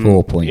in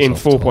 4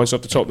 points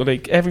off the top of the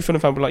league. Every Fulham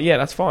fan will be like, yeah,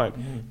 that's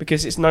fine,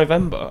 because it's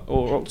November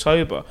or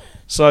October.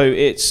 So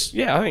it's,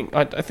 yeah,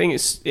 I think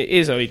it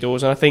is early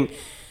doors, and I think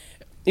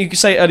you could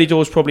say early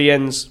doors probably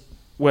ends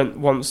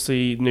once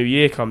the new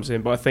year comes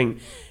in, but I think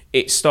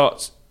it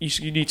starts.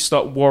 You need to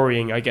start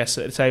worrying, I guess,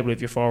 at the table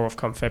if you're far off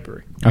come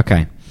February.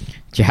 Okay,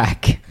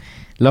 Jack,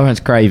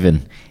 Lawrence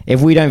Craven.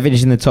 If we don't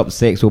finish in the top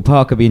 6, will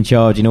Parker be in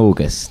charge in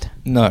August?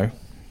 No,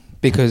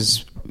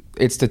 because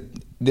it's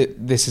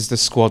this is the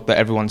squad that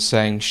everyone's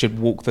saying should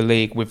walk the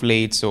league with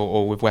Leeds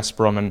or with West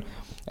Brom, and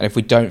if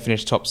we don't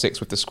finish top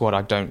 6 with the squad,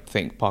 I don't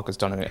think Parker's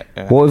done it.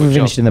 What if we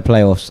finished in the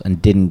playoffs and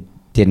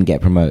didn't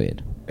get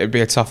promoted? It'd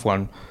be a tough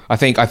one. I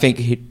think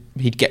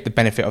he'd get the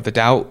benefit of the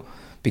doubt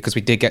because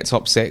we did get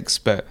top 6,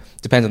 but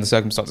depends on the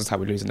circumstances how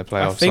we lose in the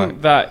playoffs. I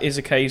think that is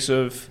a case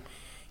of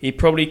he'd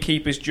probably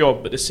keep his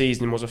job, but the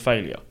season was a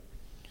failure.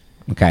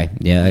 Okay,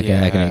 yeah,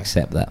 I can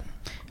accept that.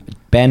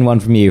 Ben, one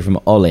from you, from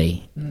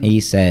Ollie.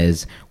 He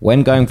says,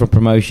 when going for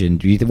promotion,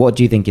 what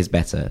do you think is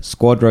better?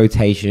 Squad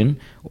rotation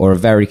or a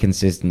very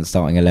consistent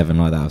starting 11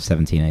 like that of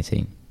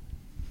 17-18?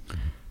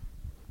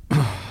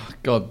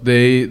 God,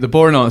 the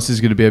boring answer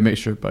is going to be a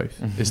mixture of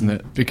both, isn't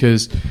it?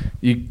 Because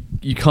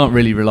you can't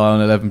really rely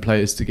on 11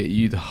 players to get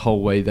you the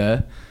whole way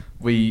there.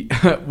 We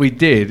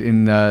did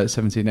in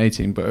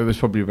 17-18, but it was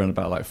probably around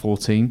about like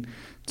 14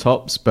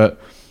 tops. But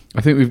I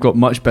think we've got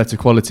much better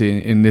quality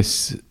in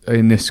this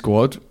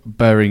squad.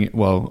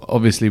 Well,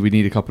 obviously we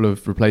need a couple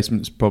of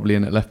replacements probably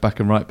in at left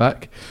back and right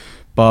back,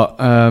 but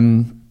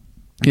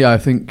I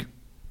think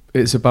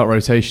it's about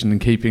rotation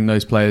and keeping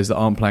those players that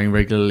aren't playing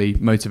regularly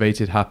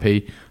motivated,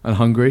 happy, and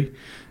hungry.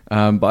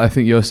 But I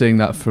think you're seeing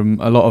that from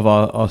a lot of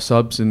our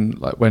subs, and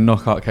like when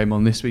Knockaert came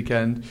on this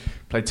weekend,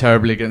 played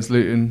terribly against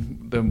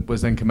Luton, then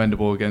was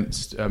commendable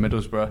against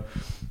Middlesbrough.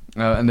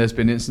 And there's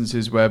been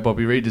instances where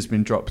Bobby Reid has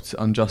been dropped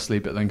unjustly,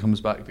 but then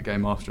comes back the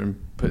game after and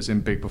puts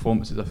in big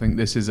performances. I think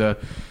this is a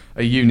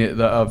unit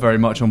that are very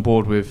much on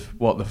board with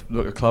what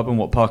the club and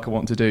what Parker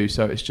want to do.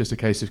 So it's just a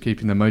case of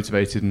keeping them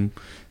motivated and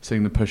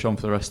seeing them push on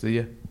for the rest of the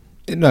year.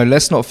 No,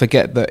 let's not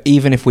forget that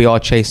even if we are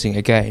chasing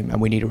a game and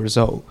we need a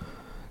result,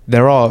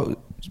 there are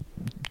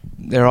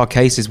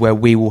cases where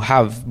we will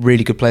have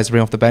really good players to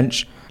bring off the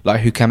bench,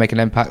 like who can make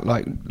an impact,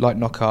 like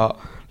Knockaert,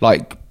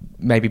 like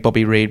maybe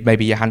Bobby Reid,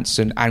 maybe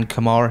Johansson and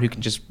Kamara, who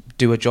can just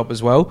do a job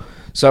as well.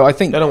 So I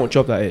think they don't know what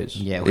job that is.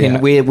 Yeah,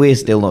 we're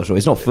still not sure.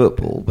 It's not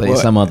football, but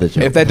it's some other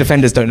job. If their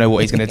defenders don't know what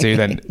he's going to do,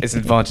 then it's an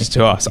advantage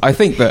to us. I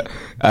think that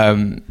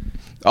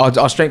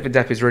our strength and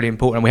depth is really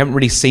important. We haven't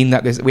really seen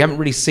that. We haven't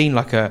really seen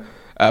like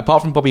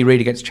apart from Bobby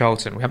Reid against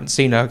Charlton, we haven't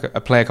seen a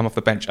player come off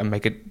the bench and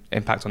make an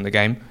impact on the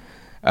game.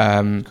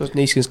 Because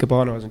Neeskens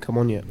Cabana hasn't come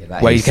on yet.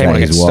 He came on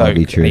against Stoke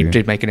and he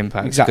did make an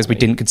impact because we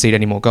didn't concede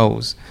any more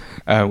goals,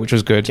 which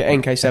was good. Get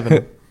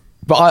NK7.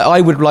 But I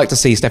would like to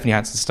see Stefan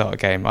Johansson start a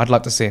game. I'd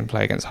like to see him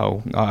play against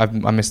Hull. I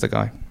miss the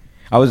guy.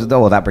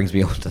 That brings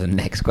me on to the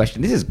next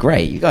question. This is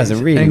great. You guys are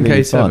really,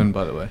 really fun. NK7,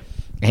 by the way.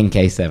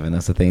 NK7,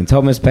 that's the thing.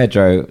 Thomas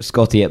Pedro,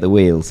 Scotty at the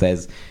wheel,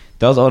 says,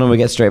 does Onomah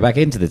get straight back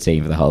into the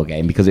team for the whole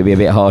game? Because it'd be a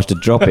bit harsh to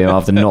drop him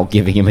after not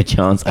giving him a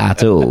chance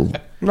at all.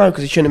 No,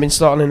 because he shouldn't have been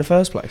starting in the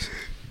first place.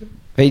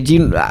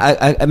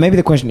 But maybe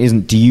the question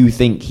isn't, do you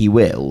think he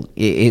will?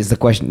 Is the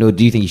question, or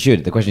do you think he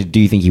should? The question is, do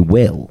you think he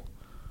will?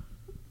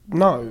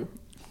 No.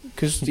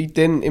 because he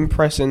didn't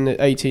impress in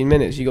the 18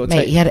 minutes. You got to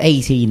Mate, take. he had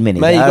 18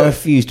 minutes. Mate, you I got-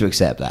 refuse to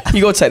accept that.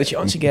 You got to take the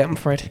chance you get, I'm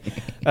afraid.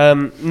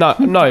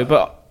 No,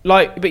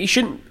 but he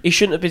shouldn't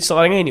have been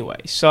starting anyway.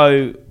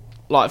 So,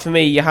 like for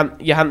me,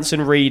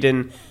 Johansson, Reed,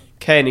 and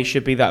Kearney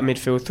should be that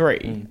midfield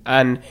three.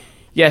 And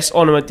yes,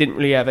 Onuma didn't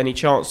really have any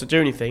chance to do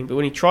anything, but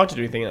when he tried to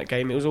do anything in that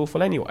game, it was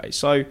awful anyway.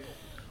 So,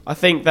 I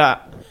think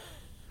that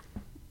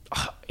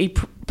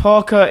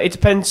Parker. It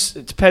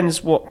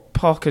depends what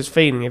Parker's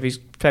feeling. If he's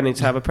planning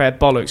to have a pair of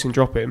bollocks and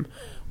drop him,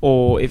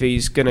 or if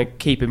he's going to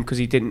keep him because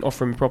he didn't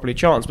offer him properly a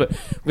chance. But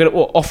we're going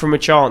to offer him a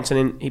chance and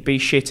then he'd be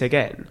shit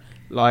again.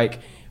 Like,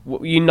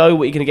 you know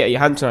what you're going to get at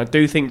Johansson. I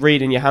do think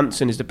Reed and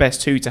Johansson is the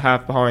best two to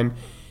have behind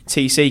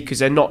TC because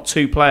they're not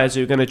two players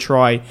who are going to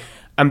try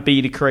and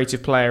be the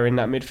creative player in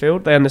that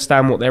midfield. They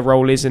understand what their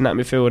role is in that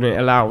midfield, and it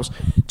allows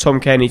Tom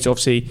Kearney to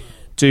obviously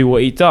do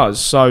what he does.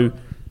 So,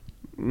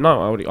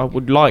 no, I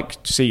would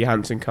like to see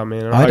Johansson come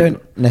in. And I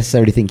don't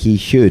necessarily think he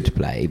should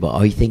play, but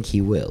I think he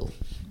will.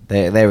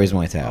 There is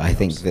my tale. I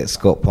think that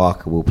Scott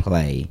Parker will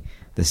play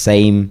the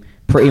same,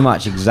 pretty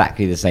much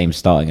exactly the same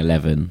starting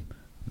 11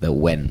 that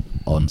went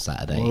on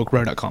Saturday. Well,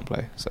 Rodak can't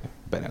play, so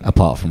better.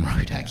 Apart from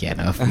Rodak, yeah,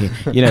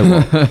 no. You know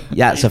what?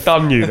 That's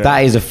that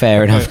is a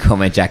fair enough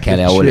comment, Jack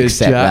Kelly. I will Cheers,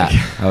 accept Jack.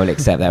 that. I will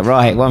accept that.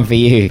 Right, one for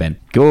you, Ben.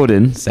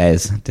 Gordon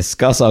says,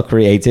 discuss our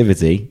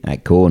creativity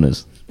at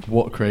corners.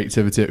 What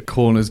creativity at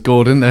corners,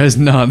 Gordon? There's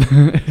none.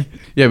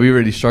 Yeah, we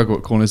really struggle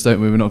at corners, don't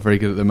we? We're not very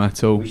good at them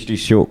at all. We should do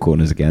short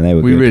corners again. They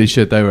were We good. really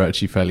should. They were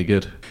actually fairly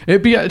good.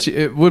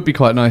 It would be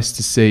quite nice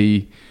to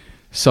see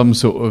some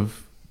sort of,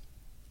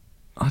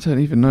 I don't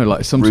even know,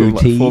 like some sort of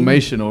like Routine?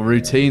 formation or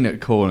routine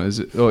at corners,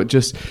 or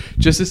just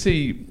to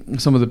see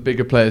some of the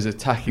bigger players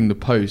attacking the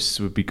posts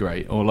would be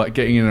great, or like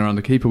getting in around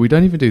the keeper. We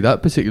don't even do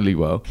that particularly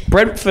well.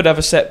 Brentford have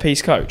a set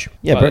piece coach.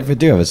 Yeah, Like, Brentford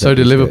do have a So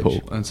do set-piece Liverpool,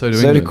 coach. and so do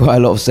So England. do quite a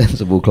lot of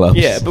sensible clubs.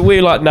 Yeah, but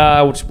we're like,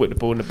 nah, we'll just put the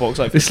ball in the box.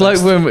 It's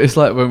like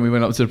when we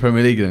went up to the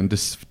Premier League and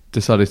just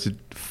decided to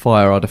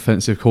fire our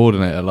defensive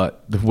coordinator like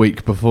the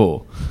week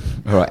before.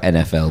 All right,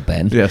 NFL,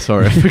 Ben. Yeah,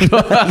 sorry, I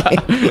forgot.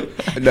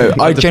 No,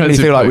 I Our genuinely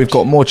defensive feel like coach. we've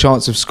got more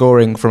chance of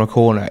scoring from a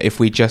corner if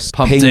we just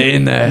Pumped it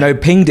in there. No,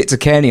 pinged it to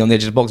Kearney on the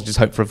edge of the box and just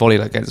hope for a volley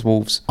like against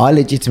Wolves. I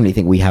legitimately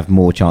think we have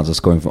more chance of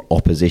scoring from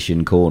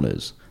opposition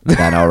corners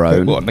than our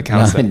own. What, on the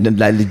counter?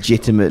 Like,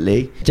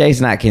 legitimately.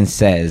 Jason Atkins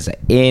says,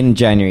 in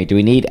January, do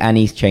we need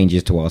any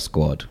changes to our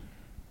squad?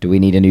 Do we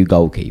need a new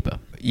goalkeeper?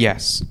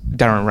 Yes,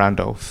 Darren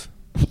Randolph.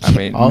 I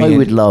mean, I me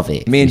would and- love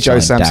it. Me if and we Joe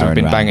signed Sampson have Darren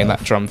been banging Randolph.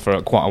 that drum for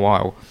quite a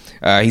while.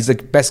 He's the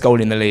best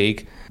goalie in the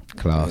league.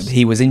 Class.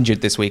 He was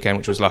injured this weekend,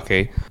 which was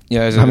lucky.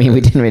 Yeah, I mean,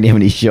 we didn't really have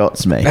any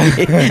shots, mate.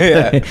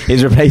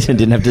 His replacement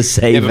didn't have to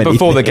save but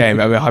before the anything. game,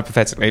 I mean,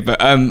 hypothetically. But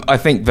I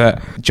think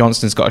that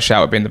Johnston's got a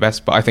shout at being the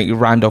best. But I think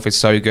Randolph is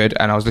so good.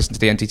 And I was listening to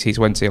the NTT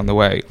 20 on the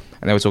way,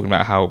 and they were talking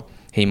about how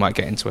he might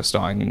get into a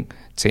starting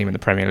team in the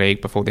Premier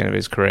League before the end of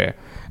his career.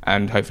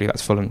 And hopefully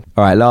that's Fulham.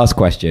 All right, last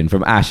question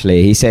from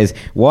Ashley. He says,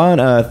 why on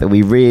earth are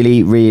we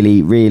really,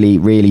 really, really,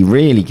 really,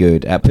 really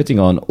good at putting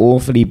on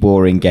awfully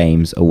boring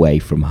games away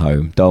from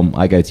home? Dom,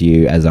 I go to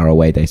you as our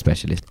away day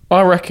specialist.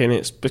 I reckon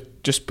it's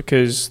just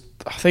because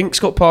I think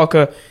Scott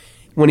Parker,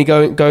 when he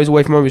goes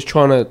away from home, is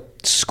trying to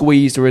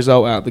squeeze the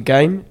result out of the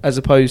game, as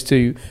opposed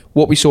to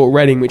what we saw at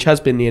Reading, which has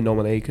been the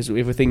anomaly. Because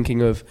if we're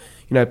thinking of,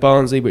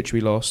 Barnsley, which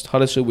we lost,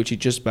 Huddersfield, which he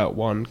just about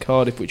won,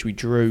 Cardiff, which we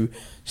drew,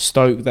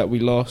 Stoke, that we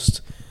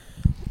lost.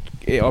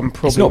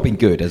 It's not been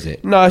good, has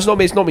it? No, it's not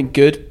been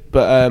good,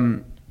 but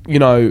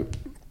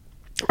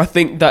I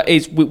think that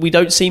is we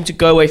don't seem to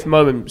go away from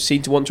home and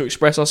seem to want to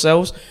express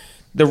ourselves.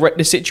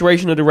 The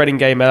situation of the Reading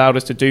game allowed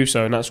us to do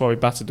so, and that's why we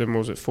battered them.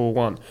 Was it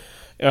 4-1?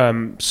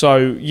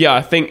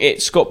 I think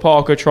it's Scott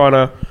Parker trying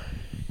to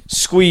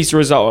squeeze the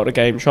result out of the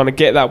game, trying to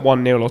get that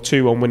 1-0 or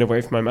 2-1 win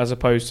away from home, as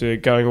opposed to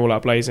going all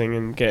out blazing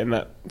and getting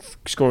that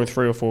scoring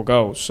 3 or 4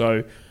 goals.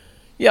 So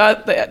yeah,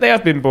 they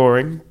have been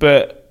boring,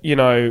 but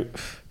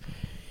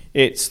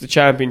it's the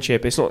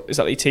Championship. It's not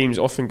exactly teams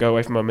often go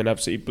away from home and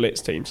absolutely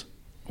blitz teams.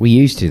 We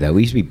used to, though.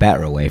 We used to be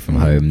better away from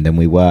home than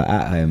we were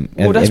at home.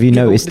 Well, Have you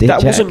noticed it,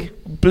 that Jack?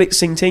 wasn't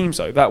blitzing teams,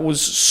 though. That was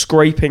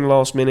scraping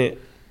last minute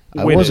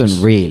It winners.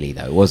 wasn't really,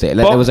 though, was it?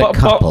 There was a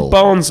couple.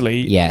 Barnsley,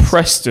 Yes.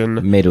 Preston,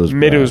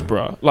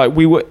 Middlesbrough. Like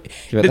we were.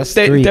 Yeah, that's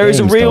 3 there is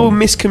a games, real Dom.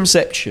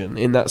 misconception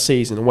in that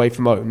season away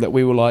from home that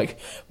we were like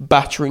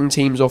battering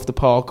teams off the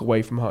park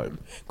away from home,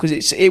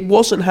 because it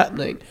wasn't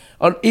happening.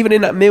 Even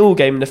in that Mill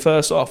game in the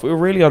first half, we were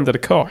really under the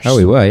cosh. Oh,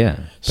 we were,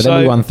 yeah. But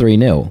then we won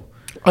 3-0.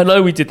 I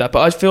know we did that, but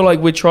I feel like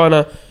we're trying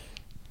to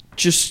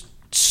just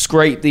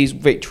scrape these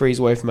victories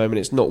away from home, and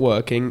it's not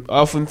working. I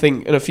often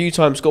think, and a few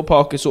times, Scott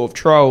Parker sort of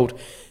trialled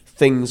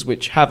things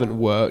which haven't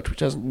worked,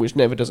 which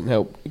never doesn't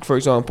help. For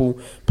example,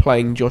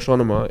 playing Josh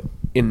Onuma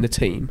in the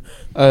team.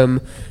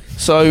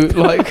 So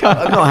like,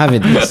 I'm not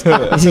having this.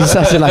 This is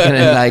such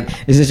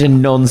it's such a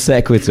non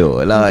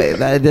sequitur. Like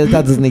that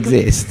doesn't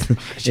exist.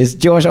 It's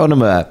Josh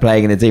Onuma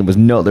playing in the team was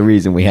not the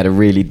reason we had a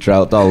really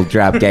dull,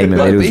 drab game in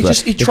Like, he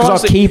Middlesbrough. he Because tries our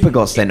to- keeper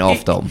got sent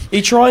off, Dom.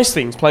 He tries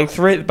things, playing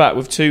 3 at the back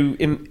with 2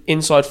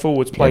 inside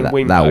forwards playing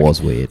wing that back.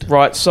 was weird.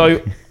 Right,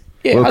 so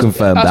We'll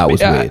confirm that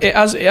was weird. It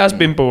has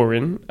been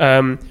boring.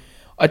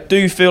 I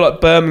do feel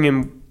like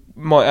Birmingham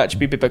might actually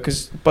be a bit better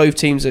because both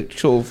teams are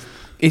sort of.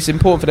 It's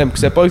important for them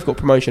because they've both got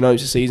promotion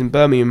hopes this season.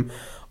 Birmingham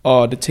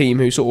are the team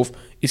who sort of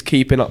is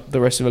keeping up the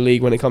rest of the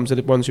league when it comes to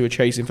the ones who are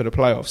chasing for the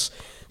playoffs.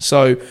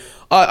 So,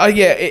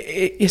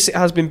 yes, it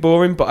has been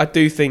boring, but I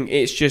do think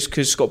it's just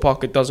because Scott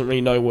Parker doesn't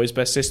really know what his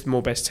best system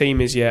or best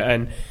team is yet,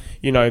 and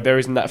there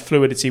isn't that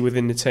fluidity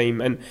within the team.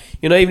 And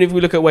even if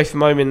we look at away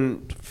from home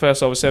in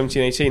first half of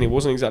 17-18, it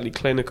wasn't exactly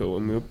clinical,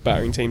 and we were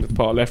battering teams with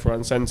part left, right,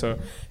 and centre.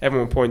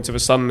 Everyone points to the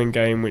Sunderland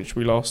game, which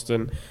we lost,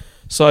 and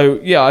so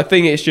I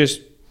think it's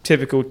just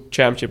typical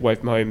Championship away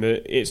from home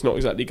that it's not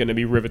exactly going to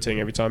be riveting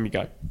every time you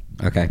go.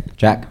 Okay,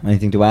 Jack,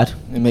 anything to add?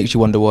 It makes you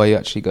wonder why you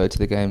actually go to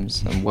the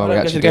games and why we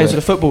actually go to the games of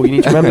the football. You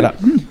need to remember that.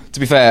 To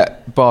be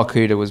fair,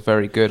 Barcuda was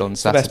very good on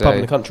Saturday. The best pub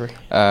in the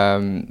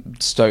country.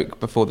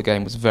 Stoke before the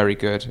game was very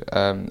good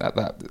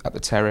at the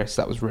terrace.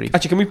 That was really.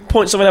 Actually, can we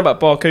point something out about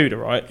Barcuda?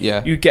 Right?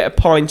 Yeah. You get a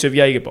pint of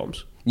Jaeger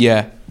bombs.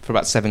 Yeah, for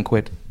about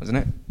 £7, wasn't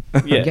it?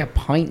 Yeah. You get a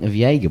pint of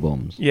Jaeger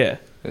bombs. Yeah.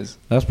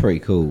 That's pretty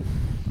cool.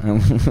 I'm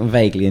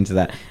vaguely into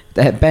that.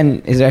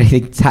 Ben, is there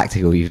anything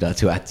tactical you've done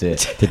to add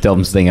to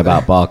Dom's thing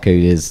about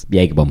Barcuda's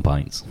Jaeger bomb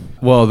pints?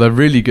 Well, they're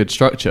really good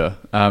structure.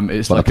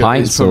 It's What,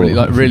 it's probably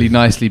like really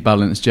nicely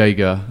balanced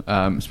Jaeger.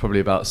 It's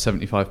probably about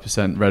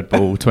 75% Red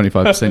Bull,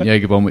 25%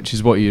 Jaeger bomb, which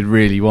is what you'd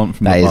really want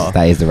from a bar.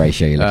 That is the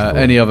ratio you're looking for.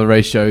 Any other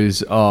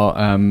ratios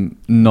are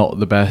not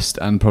the best,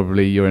 and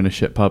probably you're in a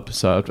shit pub.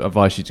 So I'd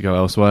advise you to go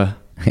elsewhere.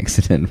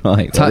 Excellent,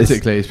 right.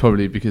 Tactically, it's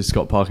probably because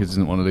Scott Parker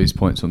doesn't want to lose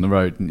points on the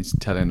road, and he's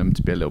telling them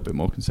to be a little bit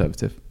more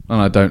conservative.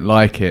 And I don't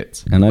like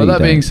it. But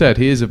that being said,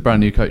 he is a brand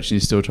new coach, and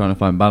he's still trying to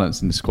find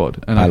balance in the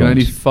squad. And I can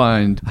only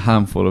find a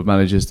handful of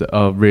managers that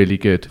are really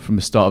good from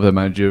the start of their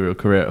managerial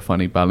career at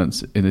finding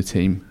balance in a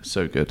team.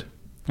 So good.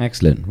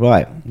 Excellent.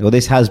 Right. Well,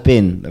 this has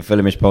been the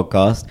Fulhamish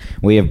podcast.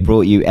 We have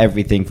brought you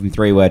everything from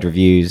 3-word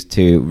reviews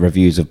to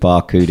reviews of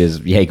Barcuda's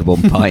Jaeger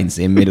bomb pints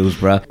in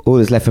Middlesbrough. All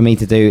that's left for me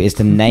to do is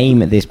to name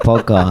this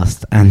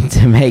podcast, and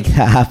to make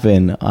that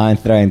happen, I'm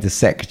throwing to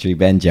Secretary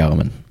Ben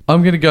Jarman.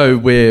 I'm going to go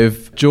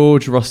with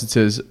George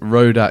Rossiter's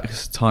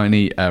Rodak's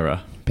Tiny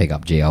Error. Pick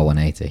up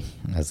GR180,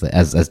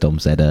 as Dom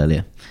said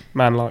earlier.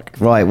 Man-like.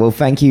 Right, well,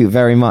 thank you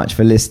very much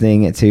for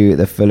listening to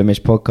the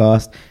Fulhamish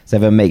podcast.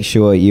 So make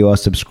sure you are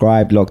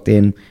subscribed, logged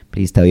in.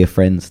 Please tell your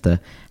friends to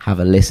have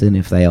a listen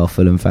if they are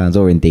Fulham fans,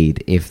 or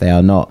indeed, if they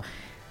are not.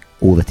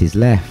 All that is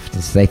left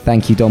is to say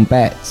thank you, Dom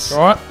Betts. All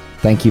right.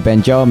 Thank you,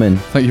 Ben Jarman.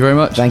 Thank you very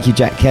much. Thank you,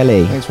 Jack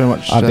Kelly. Thanks very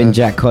much. I've been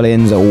Jack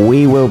Collins.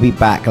 We will be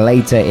back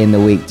later in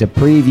the week to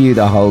preview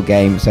the whole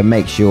game, so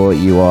make sure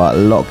you are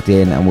locked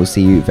in, and we'll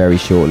see you very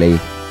shortly.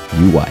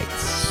 You wait.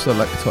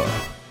 Selector.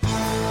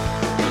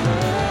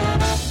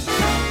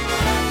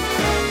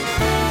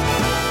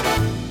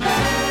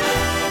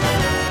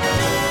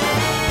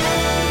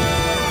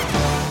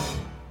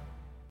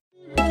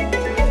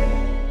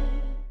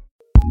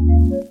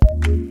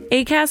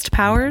 Acast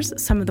powers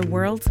some of the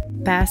world's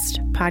best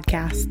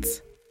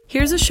podcasts.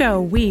 Here's a show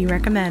we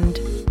recommend.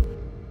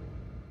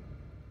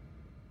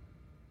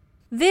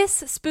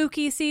 This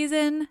spooky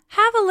season,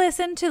 have a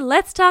listen to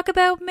Let's Talk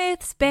About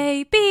Myths,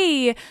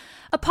 Baby,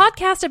 a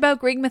podcast about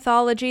Greek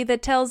mythology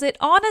that tells it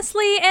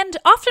honestly and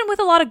often with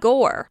a lot of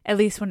gore, at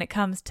least when it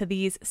comes to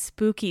these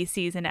spooky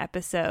season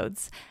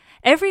episodes.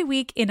 Every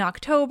week in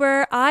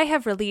October, I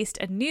have released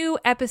a new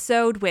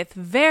episode with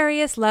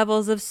various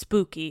levels of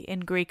spooky in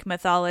Greek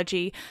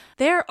mythology.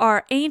 There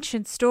are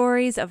ancient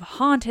stories of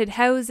haunted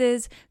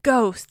houses,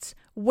 ghosts,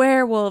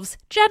 werewolves,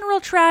 general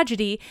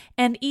tragedy,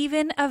 and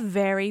even a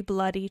very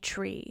bloody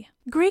tree.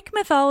 Greek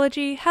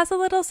mythology has a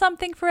little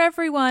something for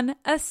everyone,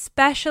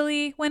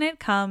 especially when it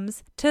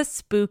comes to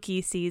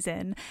spooky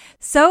season.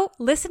 So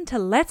listen to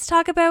Let's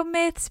Talk About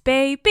Myths,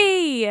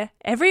 Baby,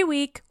 every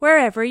week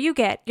wherever you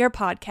get your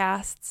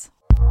podcasts.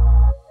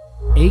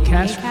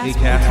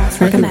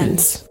 Acast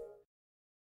recommends.